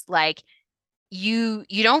mess. Like you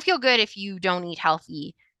don't feel good if you don't eat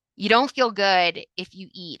healthy. You don't feel good if you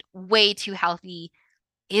eat way too healthy.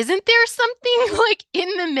 Isn't there something like in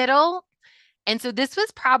the middle? And so this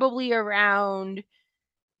was probably around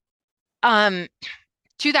um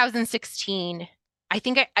 2016. I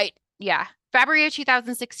think yeah, February of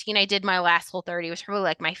 2016 I did my last Whole30. It was probably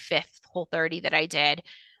like my fifth Whole30 that I did.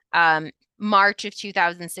 March of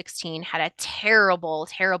 2016 had a terrible,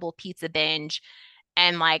 terrible pizza binge.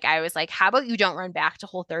 And like I was like, how about you don't run back to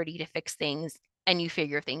Whole30 to fix things and you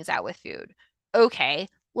figure things out with food? Okay,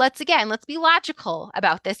 let's be logical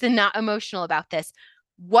about this and not emotional about this.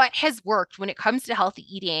 What has worked when it comes to healthy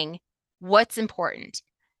eating? What's important?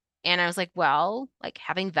 And I was like, well, like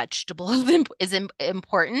having vegetables is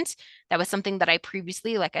important. That was something that I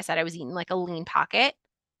previously, like I said, I was eating like a lean pocket.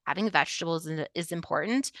 Having vegetables is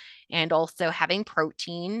important. And also having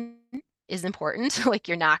protein is important. Like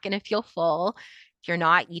you're not going to feel full if you're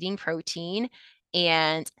not eating protein.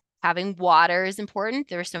 And having water is important.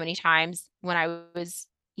 There were so many times when I was,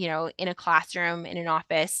 in a classroom, in an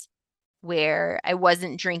office, where I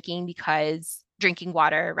wasn't drinking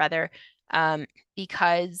water rather,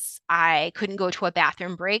 because I couldn't go to a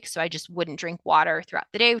bathroom break. So I just wouldn't drink water throughout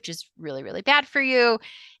the day, which is really, really bad for you.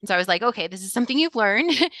 And so I was like, okay, this is something you've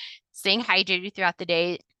learned. Staying hydrated throughout the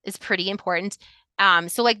day is pretty important.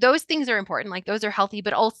 So like those things are important, like those are healthy,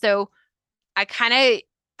 but also I kind of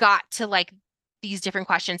got to like these different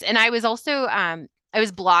questions. And I was also, I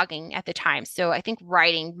was blogging at the time. So I think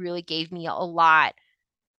writing really gave me a lot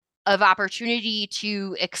of opportunity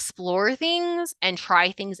to explore things and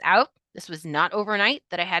try things out. This was not overnight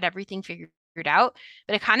that I had everything figured out,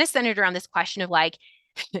 but it kind of centered around this question of like,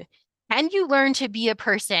 can you learn to be a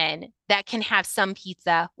person that can have some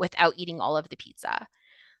pizza without eating all of the pizza?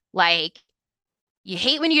 Like, you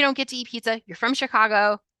hate when you don't get to eat pizza. You're from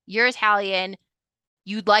Chicago, you're Italian,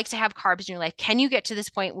 you'd like to have carbs in your life. Can you get to this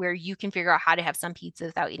point where you can figure out how to have some pizza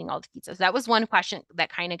without eating all the pizzas? That was one question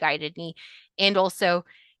that kind of guided me. And also,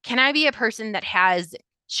 can I be a person that has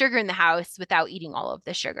sugar in the house without eating all of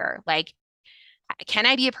the sugar? Like, can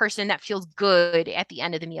I be a person that feels good at the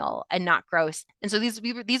end of the meal and not gross? And so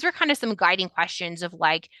these were kind of some guiding questions of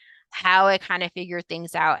like how I kind of figured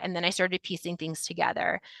things out. And then I started piecing things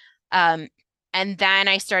together. And then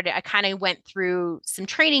I kind of went through some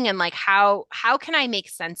training and like how can I make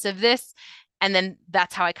sense of this? And then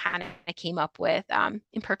that's how I kind of came up with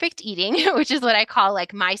imperfect eating, which is what I call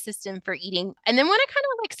like my system for eating. And then when I kind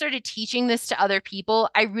of like started teaching this to other people,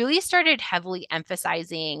 I really started heavily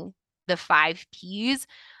emphasizing the 5 Ps.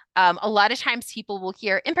 A lot of times people will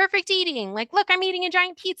hear imperfect eating, like, look, I'm eating a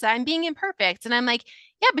giant pizza, I'm being imperfect. And I'm like,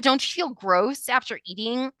 yeah, but don't you feel gross after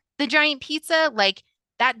eating the giant pizza? Like,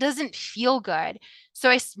 that doesn't feel good.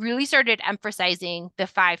 So I really started emphasizing the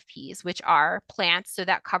 5 Ps, which are plants. So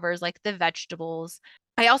that covers like the vegetables.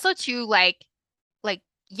 I also too like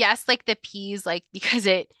yes, like the peas, like because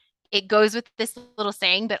it goes with this little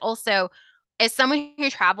saying, but also as someone who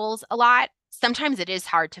travels a lot, sometimes it is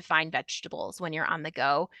hard to find vegetables when you're on the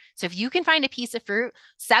go. So if you can find a piece of fruit,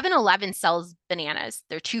 7-Eleven sells bananas.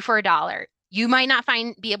 They're 2 for $1. You might not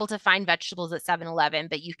be able to find vegetables at 7-Eleven,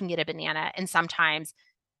 but you can get a banana. And sometimes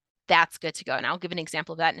that's good to go. And I'll give an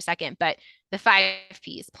example of that in a second. But the 5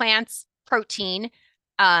 Ps, plants, protein,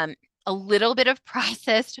 a little bit of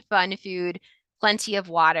processed fun food, plenty of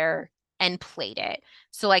water, and plate it.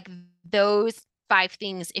 So like those 5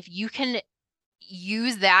 things, if you can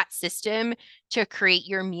use that system to create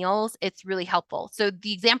your meals, it's really helpful. So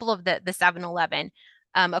the example of the 7-Eleven,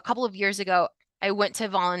 a couple of years ago, I went to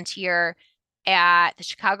volunteer at the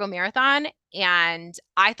Chicago Marathon, and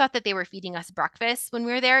I thought that they were feeding us breakfast when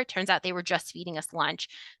we were there. It turns out they were just feeding us lunch.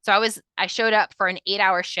 So I showed up for an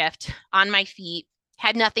 8-hour shift on my feet,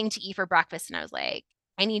 had nothing to eat for breakfast, and I was like,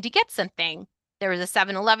 I need to get something. There was a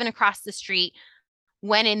 7-Eleven across the street,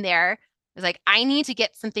 went in there. I was like, I need to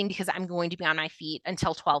get something because I'm going to be on my feet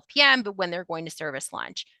until 12 p.m., but when they're going to serve us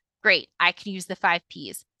lunch. Great. I can use the 5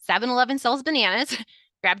 Ps. 7-Eleven sells bananas.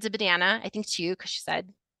 Grabbed a banana, I think 2, because she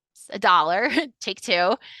said it's $1, take 2.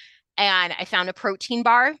 And I found a protein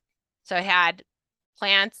bar. So I had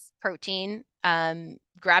plants, protein,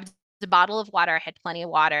 grabbed a bottle of water. I had plenty of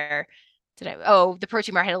water. The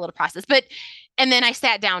protein bar had a little process, and then I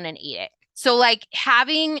sat down and ate it. So like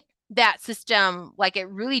having that system, like it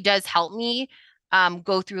really does help me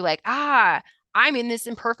go through like, I'm in this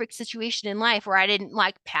imperfect situation in life where I didn't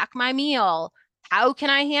like pack my meal. How can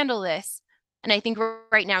I handle this? And I think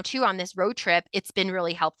right now too, on this road trip, it's been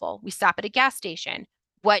really helpful. We stop at a gas station.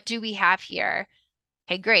 What do we have here?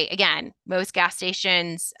 Okay, great. Again, most gas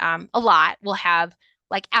stations, a lot will have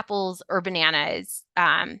like apples or bananas.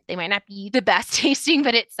 They might not be the best tasting,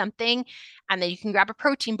 but it's something. And then you can grab a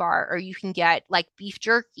protein bar, or you can get like beef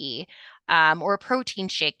jerky or a protein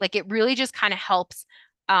shake. Like it really just kind of helps.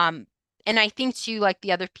 And I think too, like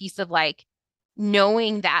the other piece of like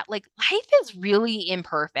knowing that like life is really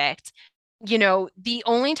imperfect. The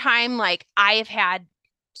only time like I have had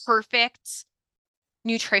perfect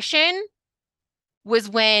nutrition was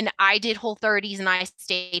when I did Whole30s and I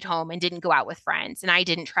stayed home and didn't go out with friends and I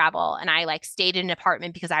didn't travel and I like stayed in an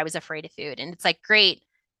apartment because I was afraid of food. And it's like, great,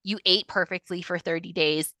 you ate perfectly for 30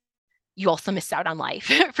 days. You also missed out on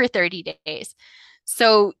life for 30 days.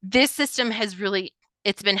 So this system has really,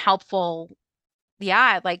 it's been helpful.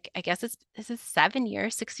 Yeah, like I guess this is 7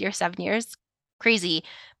 years, 6 years, 7 years, crazy,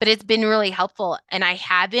 but it's been really helpful. And I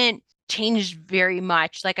haven't changed very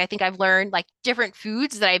much. Like I think I've learned like different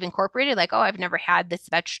foods that I've incorporated, like, I've never had this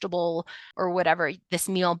vegetable or whatever, this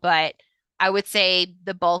meal, but I would say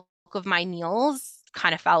the bulk of my meals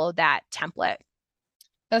kind of follow that template.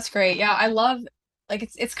 That's great. Yeah, I love like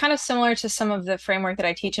it's kind of similar to some of the framework that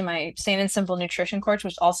I teach in my Sane and Simple Nutrition course,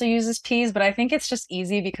 which also uses peas, but I think it's just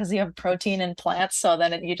easy because you have protein and plants, so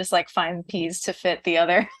then you just like find peas to fit the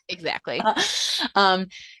other. Exactly.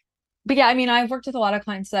 But yeah, I mean, I've worked with a lot of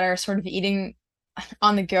clients that are sort of eating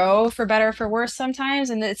on the go for better or for worse sometimes.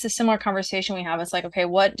 And it's a similar conversation we have. It's like, okay,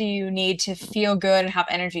 what do you need to feel good and have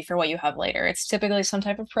energy for what you have later? It's typically some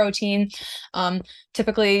type of protein,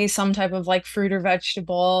 typically some type of like fruit or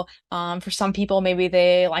vegetable. For some people, maybe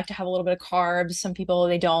they like to have a little bit of carbs. Some people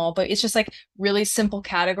they don't, but it's just like really simple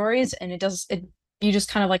categories. And you just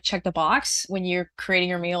kind of like check the box when you're creating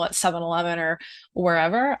your meal at 7-Eleven or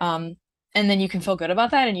wherever. And then you can feel good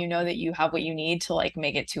about that and you know that you have what you need to like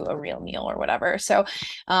make it to a real meal or whatever. So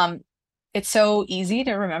it's so easy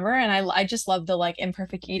to remember, and I just love the like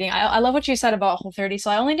imperfect eating. I love what you said about Whole30.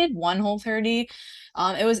 So I only did one Whole30.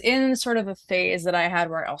 It was in sort of a phase that I had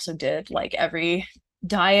where I also did like every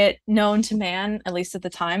diet known to man, at least at the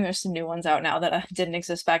time. There's some new ones out now that didn't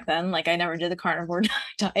exist back then. Like I never did the carnivore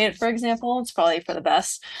diet, for example. It's probably for the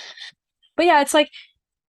best. But yeah, it's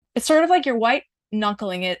sort of like you're white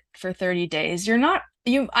knuckling it for 30 days.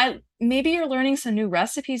 Maybe you're learning some new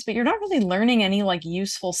recipes, but you're not really learning any like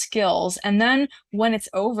useful skills. And then when it's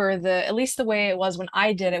over, at least the way it was when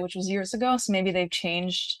I did it, which was years ago, so maybe they've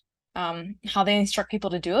changed how they instruct people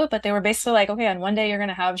to do it, but they were basically like, okay, on one day you're going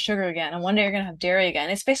to have sugar again, and one day you're going to have dairy again.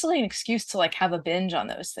 It's basically an excuse to like have a binge on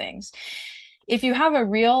those things. If you have a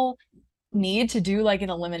real need to do like an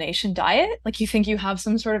elimination diet, like you think you have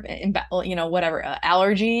some sort of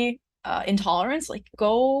allergy intolerance, like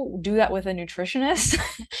go do that with a nutritionist.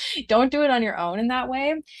 Don't do it on your own in that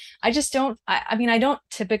way. I mean, I don't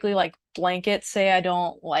typically like blanket say I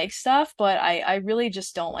don't like stuff, but I really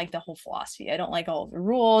just don't like the whole philosophy. I don't like all of the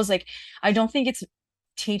rules. Like I don't think it's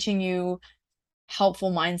teaching you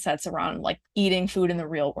helpful mindsets around like eating food in the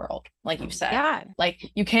real world, like you said. Yeah. Like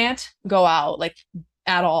you can't go out like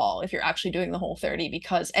at all if you're actually doing the Whole30,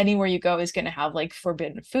 because anywhere you go is going to have like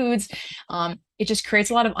forbidden foods. It just creates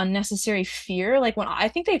a lot of unnecessary fear. Like when I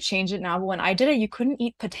think they've changed it now, but when I did it, you couldn't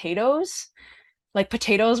eat potatoes. Like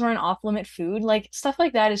potatoes were an off-limit food. Like stuff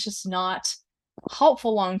like that is just not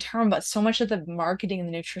helpful long term, but so much of the marketing in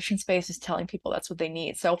the nutrition space is telling people that's what they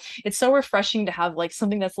need. So it's so refreshing to have like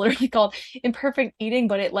something that's literally called imperfect eating,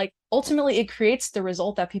 but it like ultimately it creates the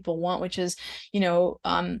result that people want, which is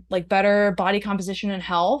like better body composition and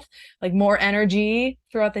health, like more energy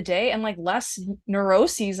throughout the day, and like less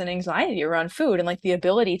neuroses and anxiety around food, and like the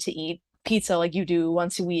ability to eat pizza like you do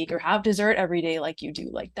once a week or have dessert every day like you do.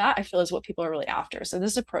 Like that I feel is what people are really after. So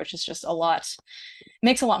this approach is just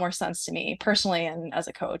makes a lot more sense to me personally and as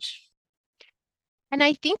a coach. And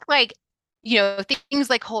I think like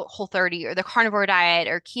things like Whole30 or the carnivore diet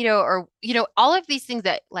or keto or all of these things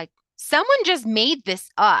that like someone just made this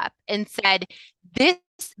up and said this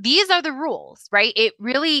these are the rules, right? It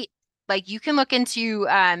really, like, you can look into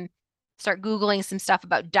start Googling some stuff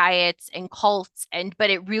about diets and cults,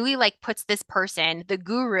 but it really like puts this person, the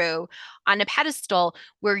guru, on a pedestal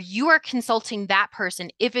where you are consulting that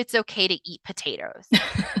person if it's okay to eat potatoes,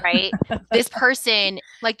 right? This person,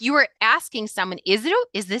 like, you are asking someone, is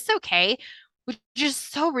this okay? Which is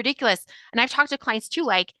so ridiculous. And I've talked to clients too,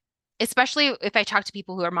 like, especially if I talk to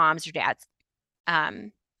people who are moms or dads,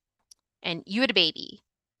 um, and you had a baby,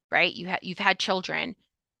 right? You've had children.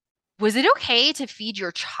 Was it okay to feed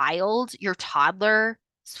your child, your toddler,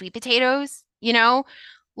 sweet potatoes?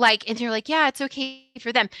 Like, and you're like, yeah, it's okay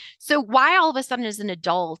for them. So why all of a sudden as an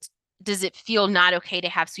adult does it feel not okay to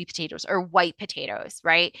have sweet potatoes or white potatoes,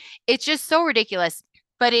 right? It's just so ridiculous.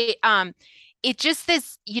 But it just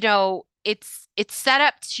this, it's set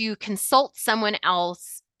up to consult someone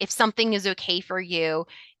else if something is okay for you.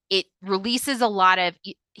 It releases a lot of,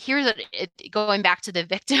 going back to the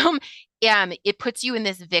victim. It puts you in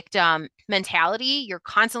this victim mentality. You're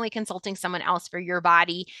constantly consulting someone else for your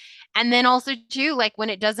body. And then also too, like, when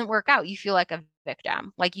it doesn't work out, you feel like a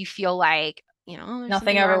victim. Like, you feel like, there's Nothing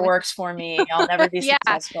something wrong ever with works for me. I'll never be yeah.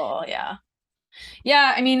 successful. Yeah.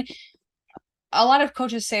 Yeah. I mean, a lot of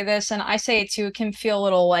coaches say this, and I say it too. It can feel a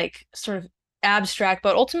little like sort of abstract,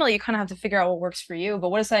 but ultimately you kind of have to figure out what works for you. But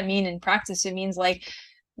what does that mean in practice? It means like,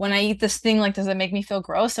 when I eat this thing, like, does it make me feel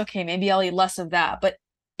gross? Okay, maybe I'll eat less of that. But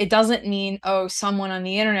it doesn't mean, oh, someone on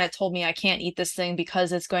the internet told me I can't eat this thing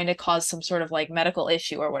because it's going to cause some sort of like medical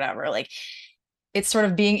issue or whatever. Like, it's sort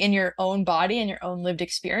of being in your own body and your own lived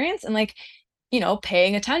experience, and like,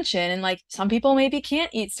 paying attention. And like, some people maybe can't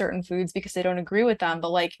eat certain foods because they don't agree with them,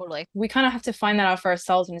 but like, Totally. we kind of have to find that out for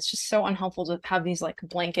ourselves. And it's just so unhelpful to have these like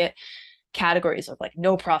blanket categories of like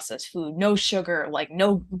no processed food, no sugar, like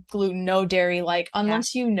no gluten, no dairy, like,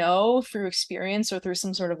 unless you know through experience or through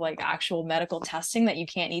some sort of like actual medical testing that you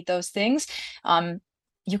can't eat those things,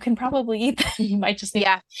 you can probably eat them. You might just need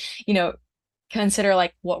consider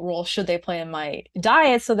like, what role should they play in my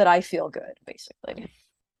diet so that I feel good, basically.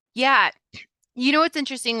 Yeah. What's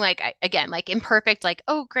interesting, like, again, like, imperfect, like,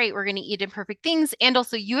 oh, great, we're going to eat imperfect things. And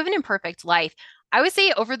also, you have an imperfect life. I would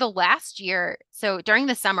say over the last year, so during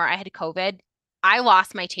the summer, I had COVID. I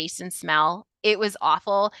lost my taste and smell. It was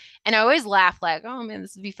awful. And I always laugh like, oh man,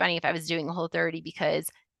 this would be funny if I was doing Whole30, because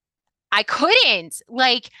I couldn't.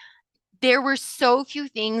 Like, there were so few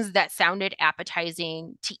things that sounded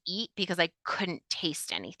appetizing to eat because I couldn't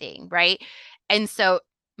taste anything, right? And so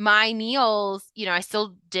my meals, I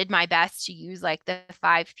still did my best to use like the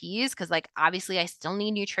 5 Ps, because like obviously I still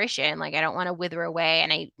need nutrition. Like, I don't want to wither away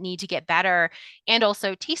and I need to get better. And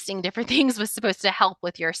also tasting different things was supposed to help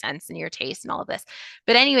with your sense and your taste and all of this.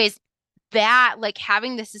 But anyways, that, like,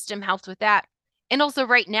 having the system helped with that. And also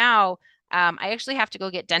right now, I actually have to go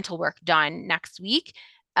get dental work done next week.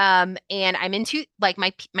 And I'm into, like,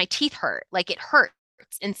 my teeth hurt, like, it hurts.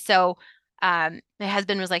 And so my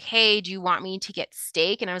husband was like, hey, do you want me to get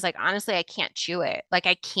steak? And I was like, honestly, I can't chew it. Like,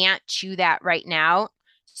 I can't chew that right now.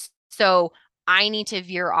 So I need to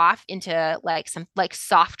veer off into like some like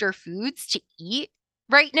softer foods to eat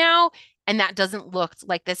right now. And that doesn't look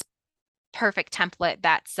like this perfect template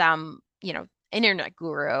that some, internet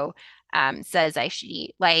guru says I should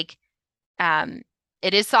eat. Like, um,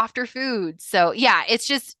 it is softer food. So yeah, it's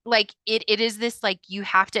just like it is this, like, you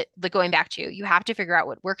have to, like, going back to, you have to figure out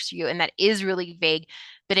what works for you. And that is really vague,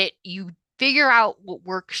 but you figure out what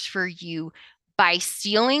works for you by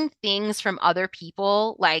stealing things from other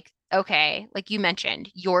people. Like, okay, like you mentioned,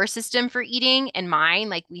 your system for eating and mine,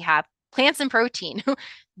 like, we have plants and protein.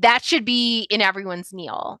 That should be in everyone's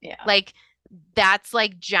meal. Yeah. Like, that's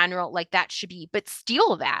like general, like, that should be, but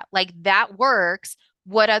steal that. Like, that works.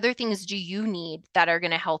 What other things do you need that are going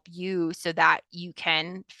to help you so that you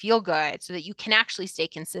can feel good, so that you can actually stay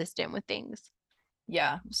consistent with things?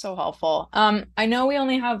 Yeah, so helpful. I know we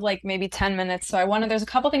only have like maybe 10 minutes, so there's a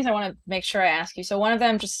couple things I want to make sure I ask you. So one of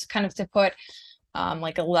them, just kind of to put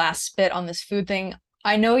like a last bit on this food thing.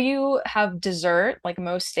 I know you have dessert like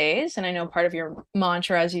most days, and I know part of your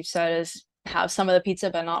mantra, as you've said, is have some of the pizza,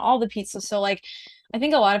 but not all the pizza. So like, I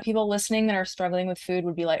think a lot of people listening that are struggling with food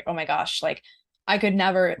would be like, oh my gosh, like, I could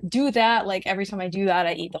never do that. Like, every time I do that,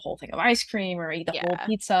 I eat the whole thing of ice cream or eat the whole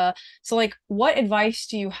pizza. So like, what advice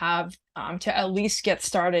do you have to at least get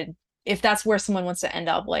started? If that's where someone wants to end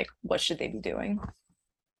up, like, what should they be doing?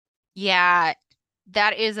 Yeah,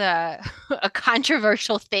 that is a a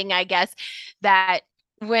controversial thing, I guess, that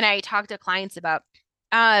when I talk to clients about.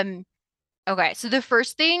 Okay, so the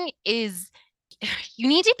first thing is you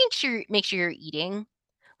need to make sure you're eating.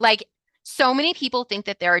 Like, so many people think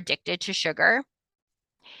that they're addicted to sugar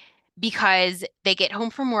because they get home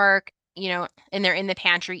from work and they're in the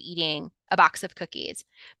pantry eating a box of cookies.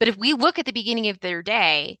 But if we look at the beginning of their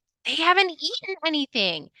day, they haven't eaten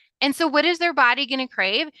anything. And so what is their body going to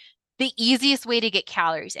crave? The easiest way to get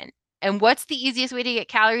calories in. And what's the easiest way to get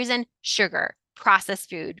calories in? Sugar, processed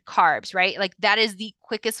food, carbs, right? Like that is the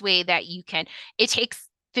quickest way that you can. It takes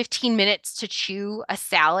 15 minutes to chew a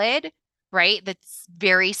salad, right? That's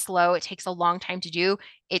very slow. It takes a long time to do.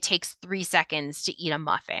 It takes 3 seconds to eat a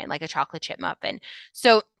muffin, like a chocolate chip muffin.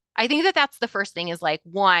 So I think that that's the first thing is like,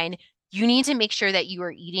 one, you need to make sure that you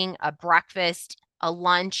are eating a breakfast, a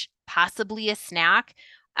lunch, possibly a snack.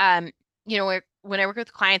 When I work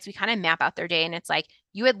with clients, we kind of map out their day and it's like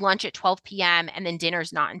you had lunch at 12 p.m. and then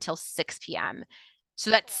dinner's not until 6 p.m. So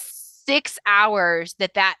that's 6 hours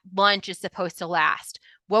that lunch is supposed to last.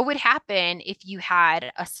 What would happen if you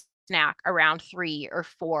had a snack around 3 or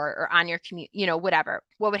 4 or on your commute, whatever?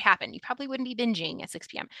 What would happen? You probably wouldn't be binging at 6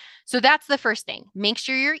 p.m. So that's the first thing. Make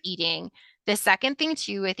sure you're eating. The second thing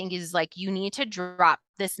too, I think is like you need to drop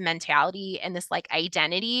this mentality and this like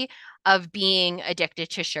identity of being addicted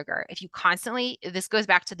to sugar. If you constantly, this goes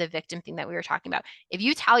back to the victim thing that we were talking about. If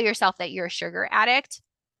you tell yourself that you're a sugar addict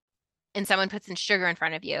and someone puts in sugar in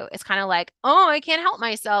front of you, it's kind of like, oh, I can't help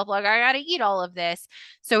myself. Like I got to eat all of this.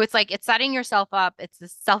 So it's like, it's setting yourself up. It's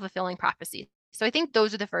this self-fulfilling prophecy. So I think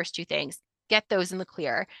those are the first two things. Get those in the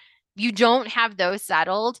clear. You don't have those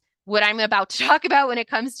settled. What I'm about to talk about when it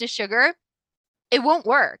comes to sugar, it won't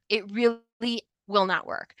work. It really will not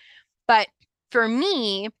work. But for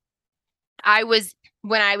me,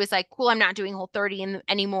 when I was like, cool, I'm not doing Whole30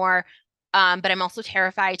 anymore. But I'm also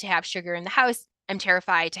terrified to have sugar in the house. I'm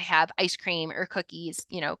terrified to have ice cream or cookies,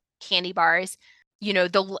 candy bars,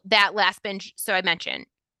 that last binge. So I mentioned,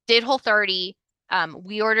 did Whole30.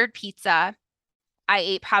 We ordered pizza. I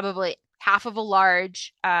ate probably half of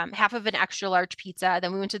an extra large pizza.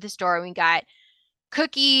 Then we went to the store and we got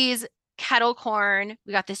cookies, kettle corn.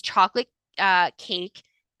 We got this chocolate cake.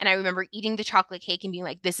 And I remember eating the chocolate cake and being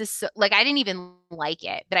like, this is so, like, I didn't even like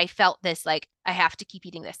it, but I felt this, like, I have to keep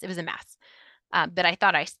eating this. It was a mess. But I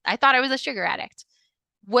thought I was a sugar addict.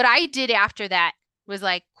 What I did after that was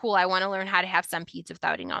like, cool, I want to learn how to have some pizza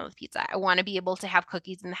without eating all of the pizza. I want to be able to have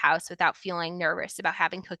cookies in the house without feeling nervous about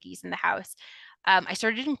having cookies in the house. I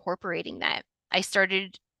started incorporating that. I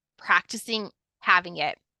started practicing having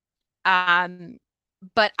it.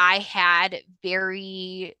 But I had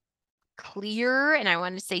very clear and I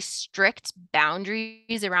want to say strict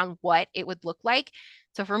boundaries around what it would look like.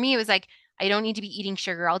 So for me, it was like, I don't need to be eating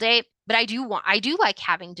sugar all day, but I do like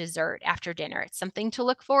having dessert after dinner. It's something to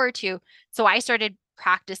look forward to. So I started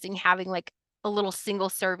practicing having like a little single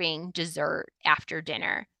serving dessert after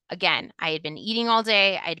dinner. Again, I had been eating all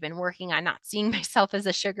day. I'd been working on not seeing myself as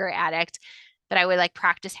a sugar addict, but I would like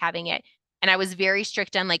practice having it. And I was very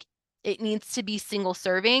strict on like, it needs to be single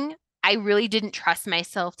serving. I really didn't trust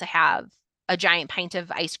myself to have a giant pint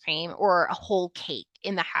of ice cream or a whole cake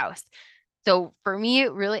in the house. So for me,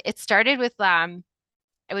 it started with I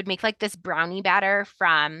would make like this brownie batter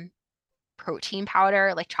from protein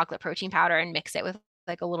powder, like chocolate protein powder, and mix it with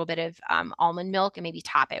like a little bit of almond milk and maybe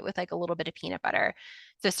top it with like a little bit of peanut butter.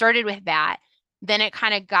 So it started with that. Then it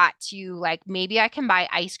kind of got to like maybe I can buy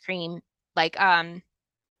ice cream like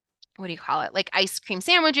what do you call it? Like ice cream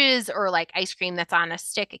sandwiches or like ice cream that's on a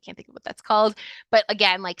stick. I can't think of what that's called. But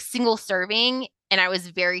again, like single serving. And I was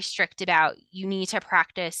very strict about you need to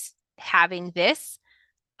practice having this.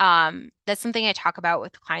 That's something I talk about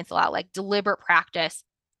with clients a lot, like deliberate practice.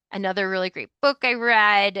 Another really great book I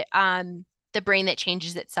read, The Brain That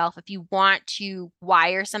Changes Itself. If you want to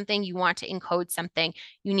wire something, you want to encode something,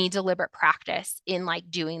 you need deliberate practice in like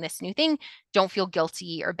doing this new thing. Don't feel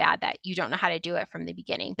guilty or bad that you don't know how to do it from the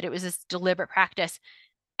beginning, but it was this deliberate practice.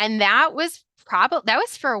 And that was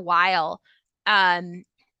for a while. And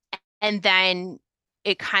then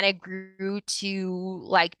it kind of grew to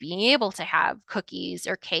like being able to have cookies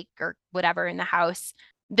or cake or whatever in the house.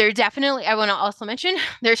 I want to also mention,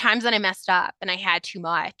 there are times that I messed up and I had too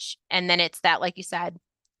much. And then it's that, like you said,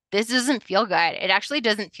 this doesn't feel good. It actually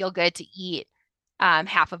doesn't feel good to eat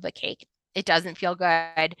half of a cake. It doesn't feel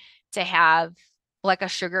good to have like a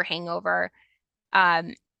sugar hangover.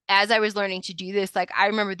 As I was learning to do this, like I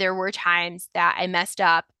remember there were times that I messed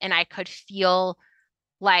up and I could feel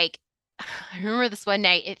like, I remember this one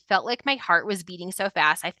night, it felt like my heart was beating so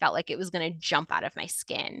fast. I felt like it was going to jump out of my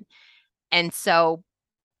skin. And so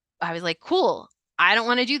I was like, cool, I don't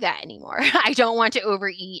want to do that anymore. I don't want to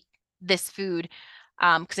overeat this food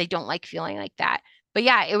because I don't like feeling like that. But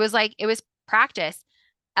yeah, it was practice.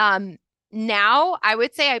 Now I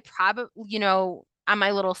would say I probably, on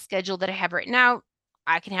my little schedule that I have right now,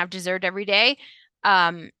 I can have dessert every day.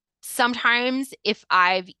 sometimes if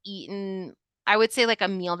I've eaten, I would say like a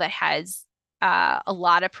meal that has a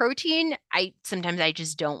lot of protein, I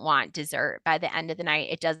just don't want dessert by the end of the night.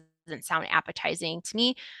 It doesn't sound appetizing to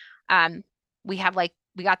me. Um, we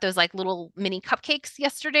got those like little mini cupcakes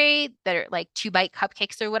yesterday that are like 2-bite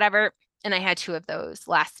cupcakes or whatever, and I had 2 of those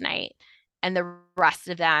last night, and the rest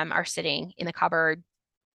of them are sitting in the cupboard,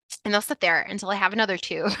 and they'll sit there until I have another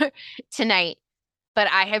 2 tonight. But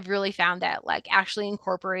I have really found that like actually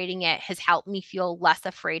incorporating it has helped me feel less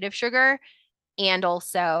afraid of sugar. And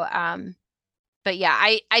also, but yeah,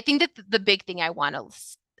 I think that the big thing I want to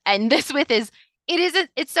end this with is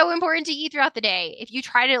it's so important to eat throughout the day. If you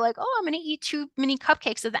try to like, oh, I'm going to eat 2 mini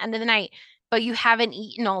cupcakes at the end of the night, but you haven't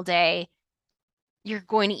eaten all day, you're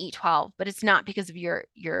going to eat 12, but it's not because of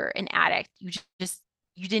you're an addict.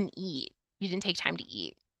 You didn't eat. You didn't take time to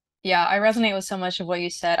eat. Yeah, I resonate with so much of what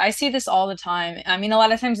you said. I see this all the time. I mean, a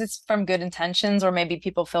lot of times it's from good intentions, or maybe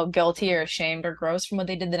people feel guilty or ashamed or gross from what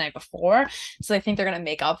they did the night before. So they think they're going to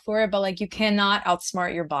make up for it. But like, you cannot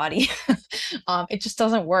outsmart your body. It just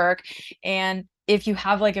doesn't work. And if you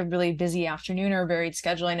have like a really busy afternoon or a varied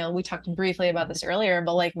schedule, I know we talked briefly about this earlier,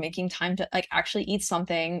 but like making time to like actually eat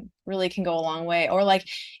something really can go a long way. Or like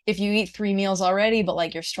if you eat 3 meals already, but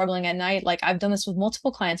like you're struggling at night, like I've done this with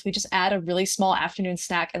multiple clients. We just add a really small afternoon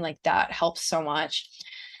snack and like that helps so much.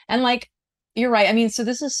 And like you're right. I mean, so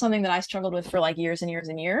this is something that I struggled with for like years and years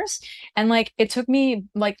and years. And like it took me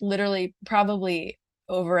like literally probably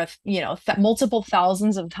over multiple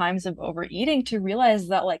thousands of times of overeating to realize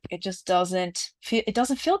that like it doesn't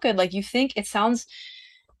feel good. Like you think it sounds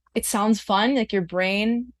fun, like your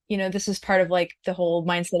brain, this is part of like the whole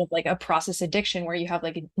mindset of like a process addiction where you have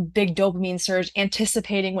like a big dopamine surge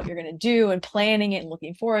anticipating what you're going to do and planning it and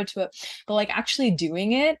looking forward to it, but like actually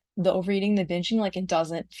doing it, the overeating, the binging, like it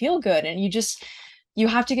doesn't feel good. And you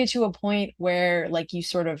have to get to a point where like you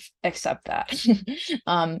sort of accept that.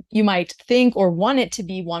 You might think or want it to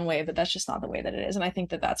be one way, but that's just not the way that it is. And I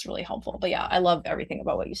think that that's really helpful. But yeah, I love everything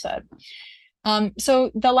about what you said. So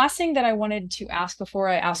the last thing that I wanted to ask before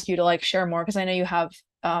I ask you to like share more, because I know you have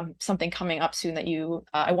something coming up soon that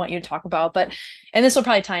I want you to talk about, and this will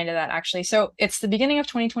probably tie into that actually. So it's the beginning of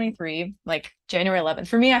 2023, like January 11th.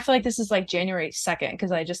 For me, I feel like this is like January 2nd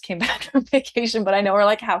because I just came back from vacation, but I know we're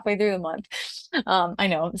like halfway through the month. I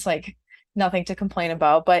know it's like nothing to complain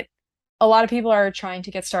about, but a lot of people are trying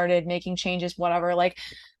to get started, making changes, whatever. Like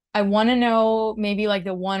I want to know maybe like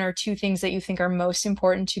the 1 or 2 things that you think are most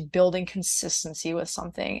important to building consistency with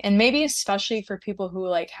something. And maybe especially for people who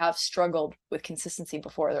like have struggled with consistency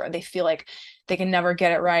before, or they feel like they can never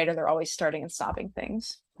get it right, or they're always starting and stopping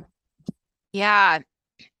things. Yeah.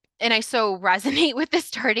 And I so resonate with the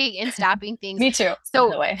starting and stopping things. Me too, So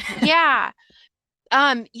by the way. yeah.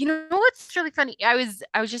 You know what's really funny? I was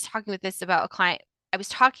just talking with this about a client. I was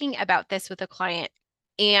talking about this with a client,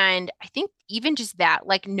 and I think even just that,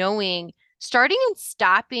 like knowing starting and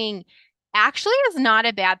stopping actually is not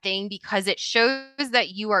a bad thing because it shows that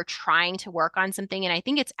you are trying to work on something. And I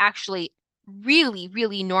think it's actually really,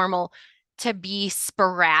 really normal to be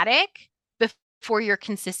sporadic before you're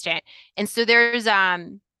consistent. And so there's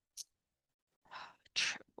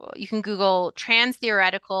you can Google trans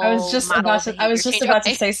theoretical model I behavior was just change. about to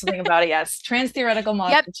Okay. say something about it. Yes. Trans theoretical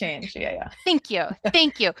model Yep. change. Yeah. Thank you.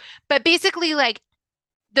 Thank you. But basically, like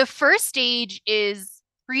the first stage is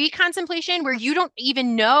pre-contemplation where you don't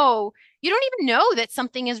even know that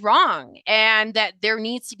something is wrong and that there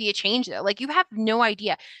needs to be a change there. Like you have no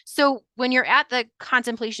idea. So when you're at the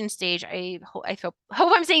contemplation stage, hope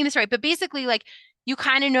I'm saying this right, but basically like you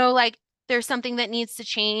kind of know like there's something that needs to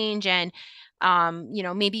change and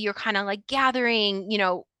maybe you're kind of like gathering,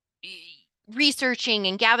 researching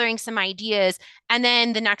and gathering some ideas. And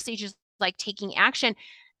then the next stage is like taking action.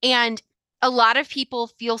 And a lot of people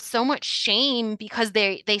feel so much shame because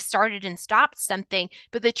they started and stopped something.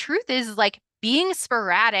 But the truth is like being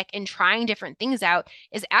sporadic and trying different things out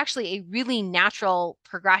is actually a really natural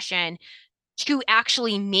progression to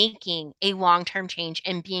actually making a long-term change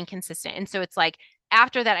and being consistent. And so it's like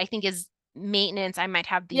after that, I think is maintenance. I might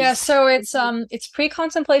have Yeah, these. so it's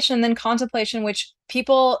pre-contemplation and then contemplation, which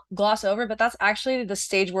people gloss over, but that's actually the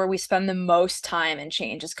stage where we spend the most time in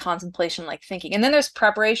change is contemplation, like thinking. And then there's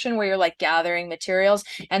preparation where you're like gathering materials,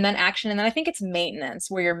 and then action, and then I think it's maintenance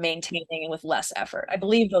where you're maintaining it with less effort. I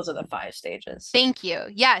believe those are the 5 stages. Thank you.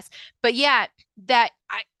 Yes. But yeah, that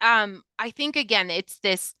I think again, it's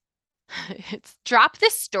this it's drop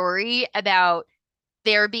this story about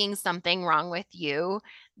there being something wrong with you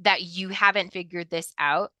that you haven't figured this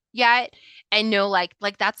out yet and know like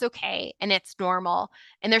that's okay and it's normal.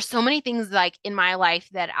 And there's so many things like in my life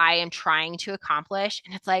that I am trying to accomplish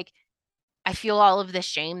and it's like I feel all of the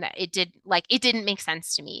shame that it didn't make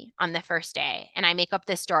sense to me on the first day. And I make up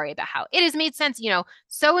this story about how it has made sense,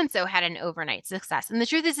 so-and-so had an overnight success. And the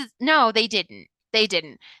truth is no, they didn't. They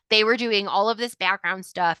didn't. They were doing all of this background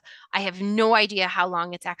stuff. I have no idea how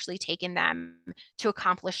long it's actually taken them to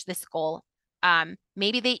accomplish this goal.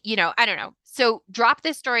 Maybe they, I don't know. So drop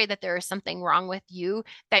this story that there is something wrong with you,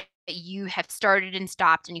 that you have started and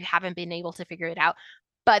stopped and you haven't been able to figure it out.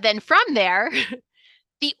 But then from there,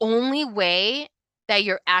 the only way that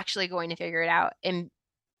you're actually going to figure it out and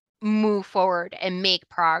move forward and make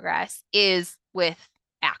progress is with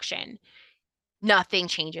action. Nothing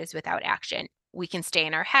changes without action. We can stay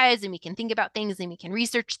in our heads and we can think about things and we can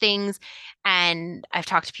research things. And I've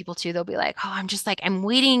talked to people too, they'll be like, oh, I'm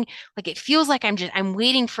waiting. Like, it feels like I'm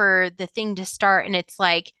waiting for the thing to start. And it's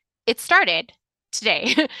like, it started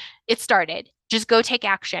today. It started. Just go take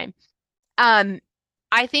action.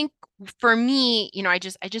 I think for me, I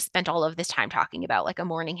just spent all of this time talking about like a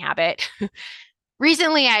morning habit.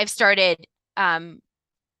 Recently, I've started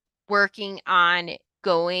working on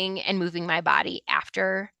going and moving my body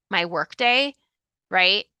after my workday,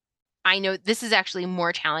 right? I know this is actually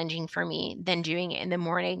more challenging for me than doing it in the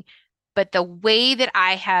morning, but the way that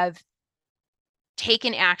I have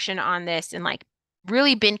taken action on this and like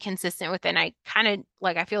really been consistent with it, and I kind of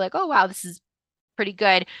like, I feel like, oh, wow, this is pretty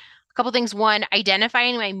good. A couple things. One,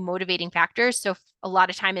 identifying my motivating factors. So a lot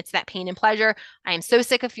of time it's that pain and pleasure. I am so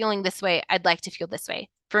sick of feeling this way. I'd like to feel this way.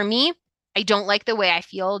 For me, I don't like the way I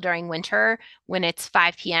feel during winter when it's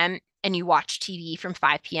 5 p.m. and you watch TV from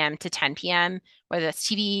 5 p.m. to 10 p.m., whether that's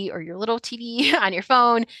TV or your little TV on your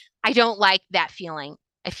phone. I don't like that feeling.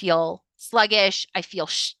 I feel sluggish. I feel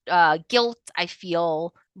guilt. I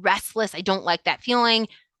feel restless. I don't like that feeling.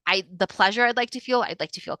 The pleasure I'd like to feel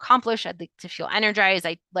accomplished. I'd like to feel energized.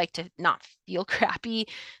 I'd like to not feel crappy.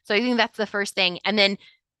 So I think that's the first thing. And then,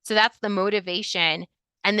 so that's the motivation.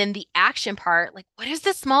 And then the action part, like, what is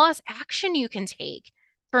the smallest action you can take?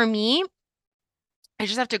 For me, I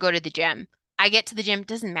just have to go to the gym. I get to the gym, it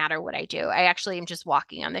doesn't matter what I do. I actually am just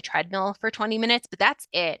walking on the treadmill for 20 minutes, but that's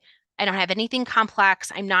it. I don't have anything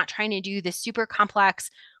complex. I'm not trying to do this super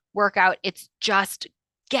complex workout. It's just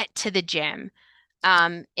get to the gym.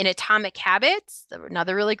 In Atomic Habits,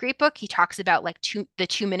 another really great book, he talks about like the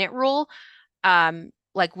 2-minute rule.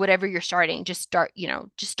 Like whatever you're starting, just start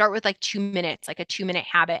with like 2 minutes, like a 2-minute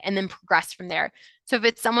habit, and then progress from there. So if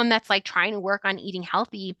it's someone that's like trying to work on eating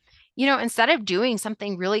healthy, instead of doing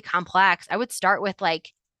something really complex, I would start with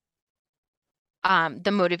like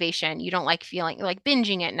the motivation. You don't like feeling like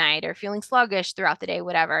binging at night or feeling sluggish throughout the day,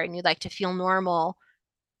 whatever, and you'd like to feel normal.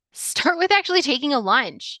 Start with actually taking a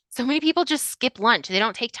lunch. So many people just skip lunch. They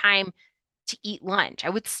don't take time to eat lunch. I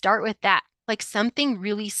would start with that, like something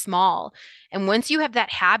really small. And once you have that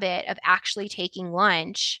habit of actually taking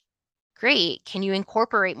lunch, great. Can you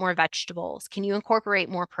incorporate more vegetables? Can you incorporate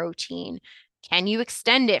more protein? Can you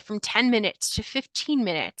extend it from 10 minutes to 15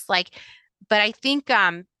 minutes? But I think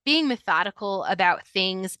being methodical about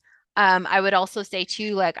things. I would also say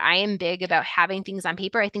too, like I am big about having things on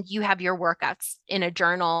paper. I think you have your workouts in a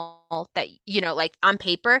journal that, like on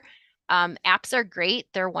paper. Apps are great.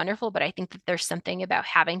 They're wonderful, but I think that there's something about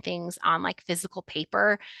having things on like physical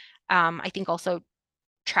paper. I think also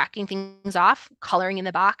tracking things off, coloring in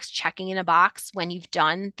the box, checking in a box when you've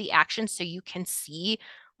done the action so you can see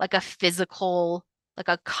like a physical, like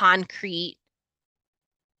a concrete,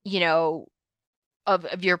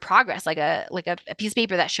 of your progress, like a piece of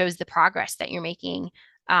paper that shows the progress that you're making.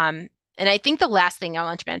 And I think the last thing I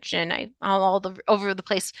want to mention, I'm all over the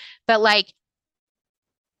place, but like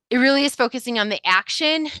it really is focusing on the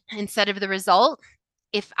action instead of the result.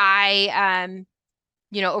 If I,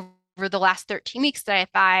 over the last 13 weeks, that if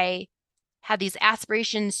I had these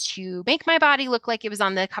aspirations to make my body look like it was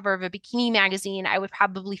on the cover of a bikini magazine, I would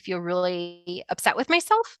probably feel really upset with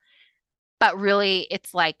myself. But really,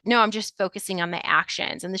 it's like, no, I'm just focusing on the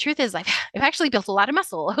actions. And the truth is, I've actually built a lot of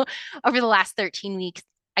muscle over the last 13 weeks.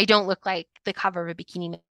 I don't look like the cover of a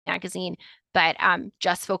bikini magazine, but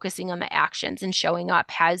just focusing on the actions and showing up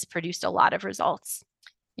has produced a lot of results.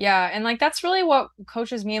 Yeah. And like, that's really what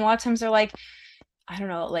coaches mean. A lot of times they're like, I don't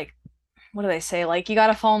know, like, what do they say? Like, you got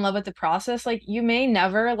to fall in love with the process. Like, you may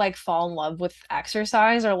never like fall in love with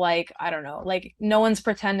exercise, or like, I don't know, like no one's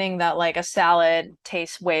pretending that like a salad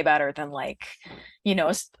tastes way better than like,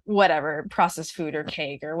 whatever processed food or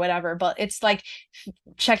cake or whatever. But it's like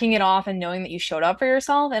checking it off and knowing that you showed up for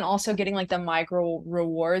yourself, and also getting like the micro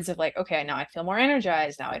rewards of like, okay, now I feel more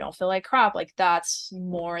energized. Now I don't feel like crap. Like, that's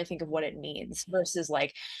more, I think, of what it means versus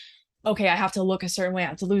like, okay, I have to look a certain way, I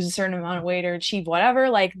have to lose a certain amount of weight or achieve whatever.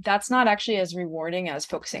 Like, that's not actually as rewarding as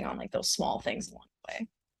focusing on like those small things along the way.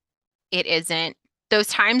 it isn't. Those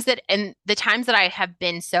times that, and the times that I have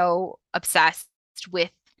been so obsessed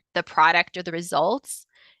with the product or the results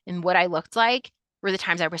and what I looked like were the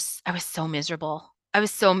times I was so miserable. I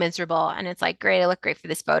was so miserable. And it's like, great, I look great for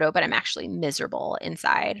this photo, but I'm actually miserable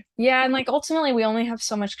inside. Yeah, and like ultimately we only have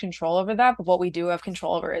so much control over that, but what we do have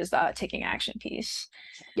control over is that taking action piece.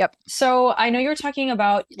 Yep. So I know you're talking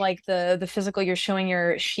about like the physical, you're showing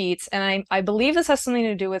your sheets, and I believe this has something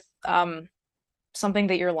to do with something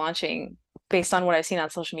that you're launching based on what I've seen on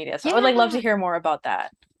social media. So I would like love to hear more about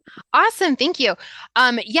that. Awesome. Thank you.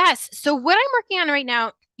 Yes. So what I'm working on right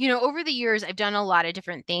now, over the years, I've done a lot of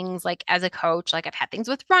different things, like as a coach, like I've had things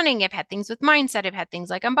with running, I've had things with mindset, I've had things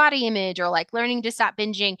like on body image or like learning to stop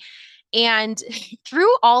binging. And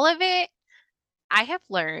through all of it, I have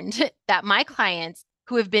learned that my clients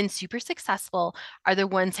who have been super successful are the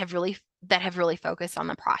ones that have really focused on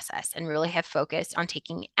the process and really have focused on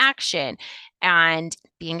taking action and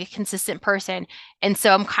being a consistent person. And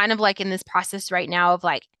so I'm kind of like in this process right now of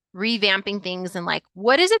like revamping things and like,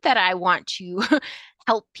 what is it that I want to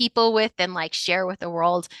help people with and like share with the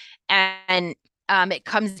world? And it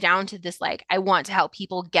comes down to this, like, I want to help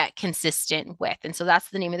people get consistent with. And so that's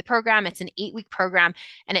the name of the program. It's an 8-week program,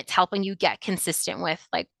 and it's helping you get consistent with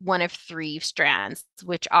like one of 3 strands,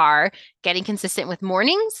 which are getting consistent with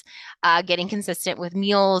mornings, getting consistent with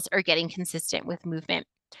meals, or getting consistent with movement.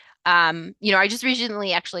 I just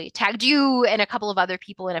recently actually tagged you and a couple of other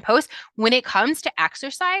people in a post. When it comes to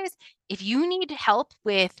exercise, if you need help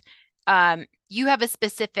with, you have a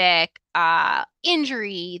specific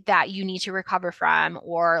injury that you need to recover from,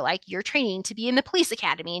 or like you're training to be in the police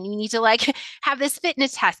academy and you need to like have this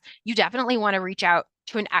fitness test, you definitely want to reach out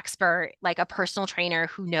to an expert, like a personal trainer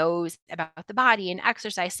who knows about the body and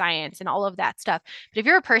exercise science and all of that stuff. But if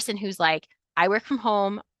you're a person who's like, I work from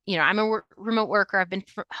home, I'm a remote worker. I've been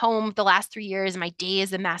home the last 3 years. My day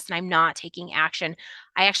is a mess and I'm not taking action.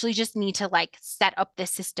 I actually just need to like set up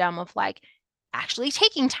this system of like actually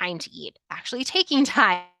taking time to eat, actually taking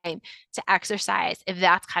time to exercise. If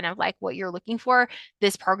that's kind of like what you're looking for,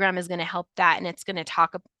 this program is going to help that. And it's going to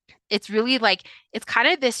it's really like, it's kind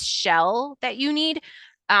of this shell that you need.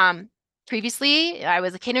 Previously, I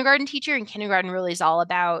was a kindergarten teacher, and kindergarten really is all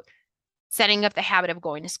about setting up the habit of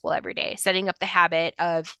going to school every day, setting up the habit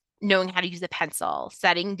of knowing how to use a pencil,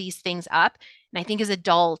 setting these things up. And I think as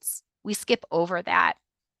adults, we skip over that.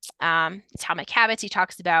 Atomic Habits, he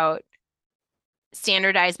talks about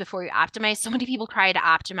standardize before you optimize. So many people try to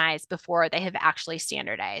optimize before they have actually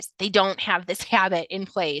standardized. They don't have this habit in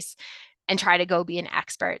place and try to go be an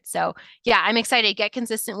expert. So yeah, I'm excited. Get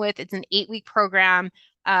consistent with. It's an 8-week program.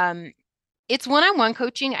 It's one-on-one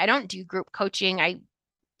coaching. I don't do group coaching. I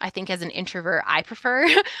think as an introvert, I prefer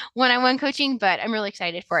one-on-one coaching, but I'm really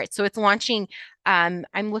excited for it. So it's launching. I'm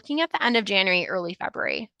looking at the end of January, early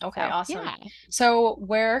February. Okay, so, awesome. Yeah. So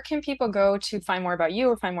where can people go to find more about you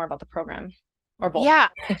or find more about the program? Or both? Yeah.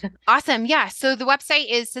 Awesome. Yeah. So the website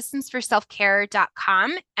is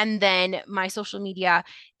systemsforselfcare.com. And then my social media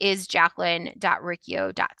is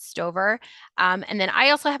jacqueline.riccio.stover. And then I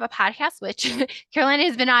also have a podcast, which Carolina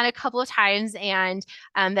has been on a couple of times. And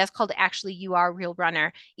that's called Actually You Are Real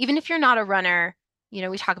Runner. Even if you're not a runner,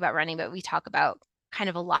 we talk about running, but we talk about kind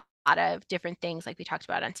of a lot of different things like we talked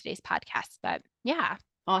about on today's podcast. But yeah.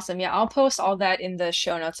 Awesome. Yeah, I'll post all that in the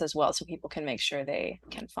show notes as well so people can make sure they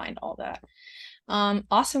can find all that.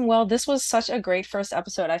 Awesome. Well, this was such a great first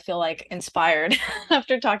episode. I feel like inspired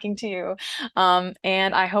after talking to you.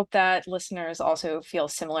 And I hope that listeners also feel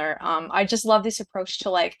similar. I just love this approach to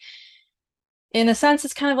like, in a sense,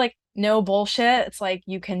 it's kind of like no bullshit. It's like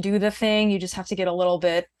you can do the thing, you just have to get a little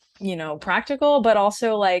bit, practical, but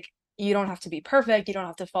also like you don't have to be perfect. You don't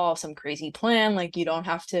have to follow some crazy plan. Like you don't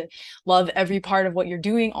have to love every part of what you're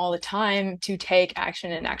doing all the time to take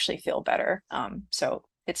action and actually feel better. So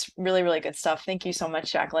it's really, really good stuff. Thank you so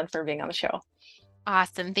much, Jacqueline, for being on the show.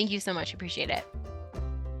 Awesome. Thank you so much. Appreciate it.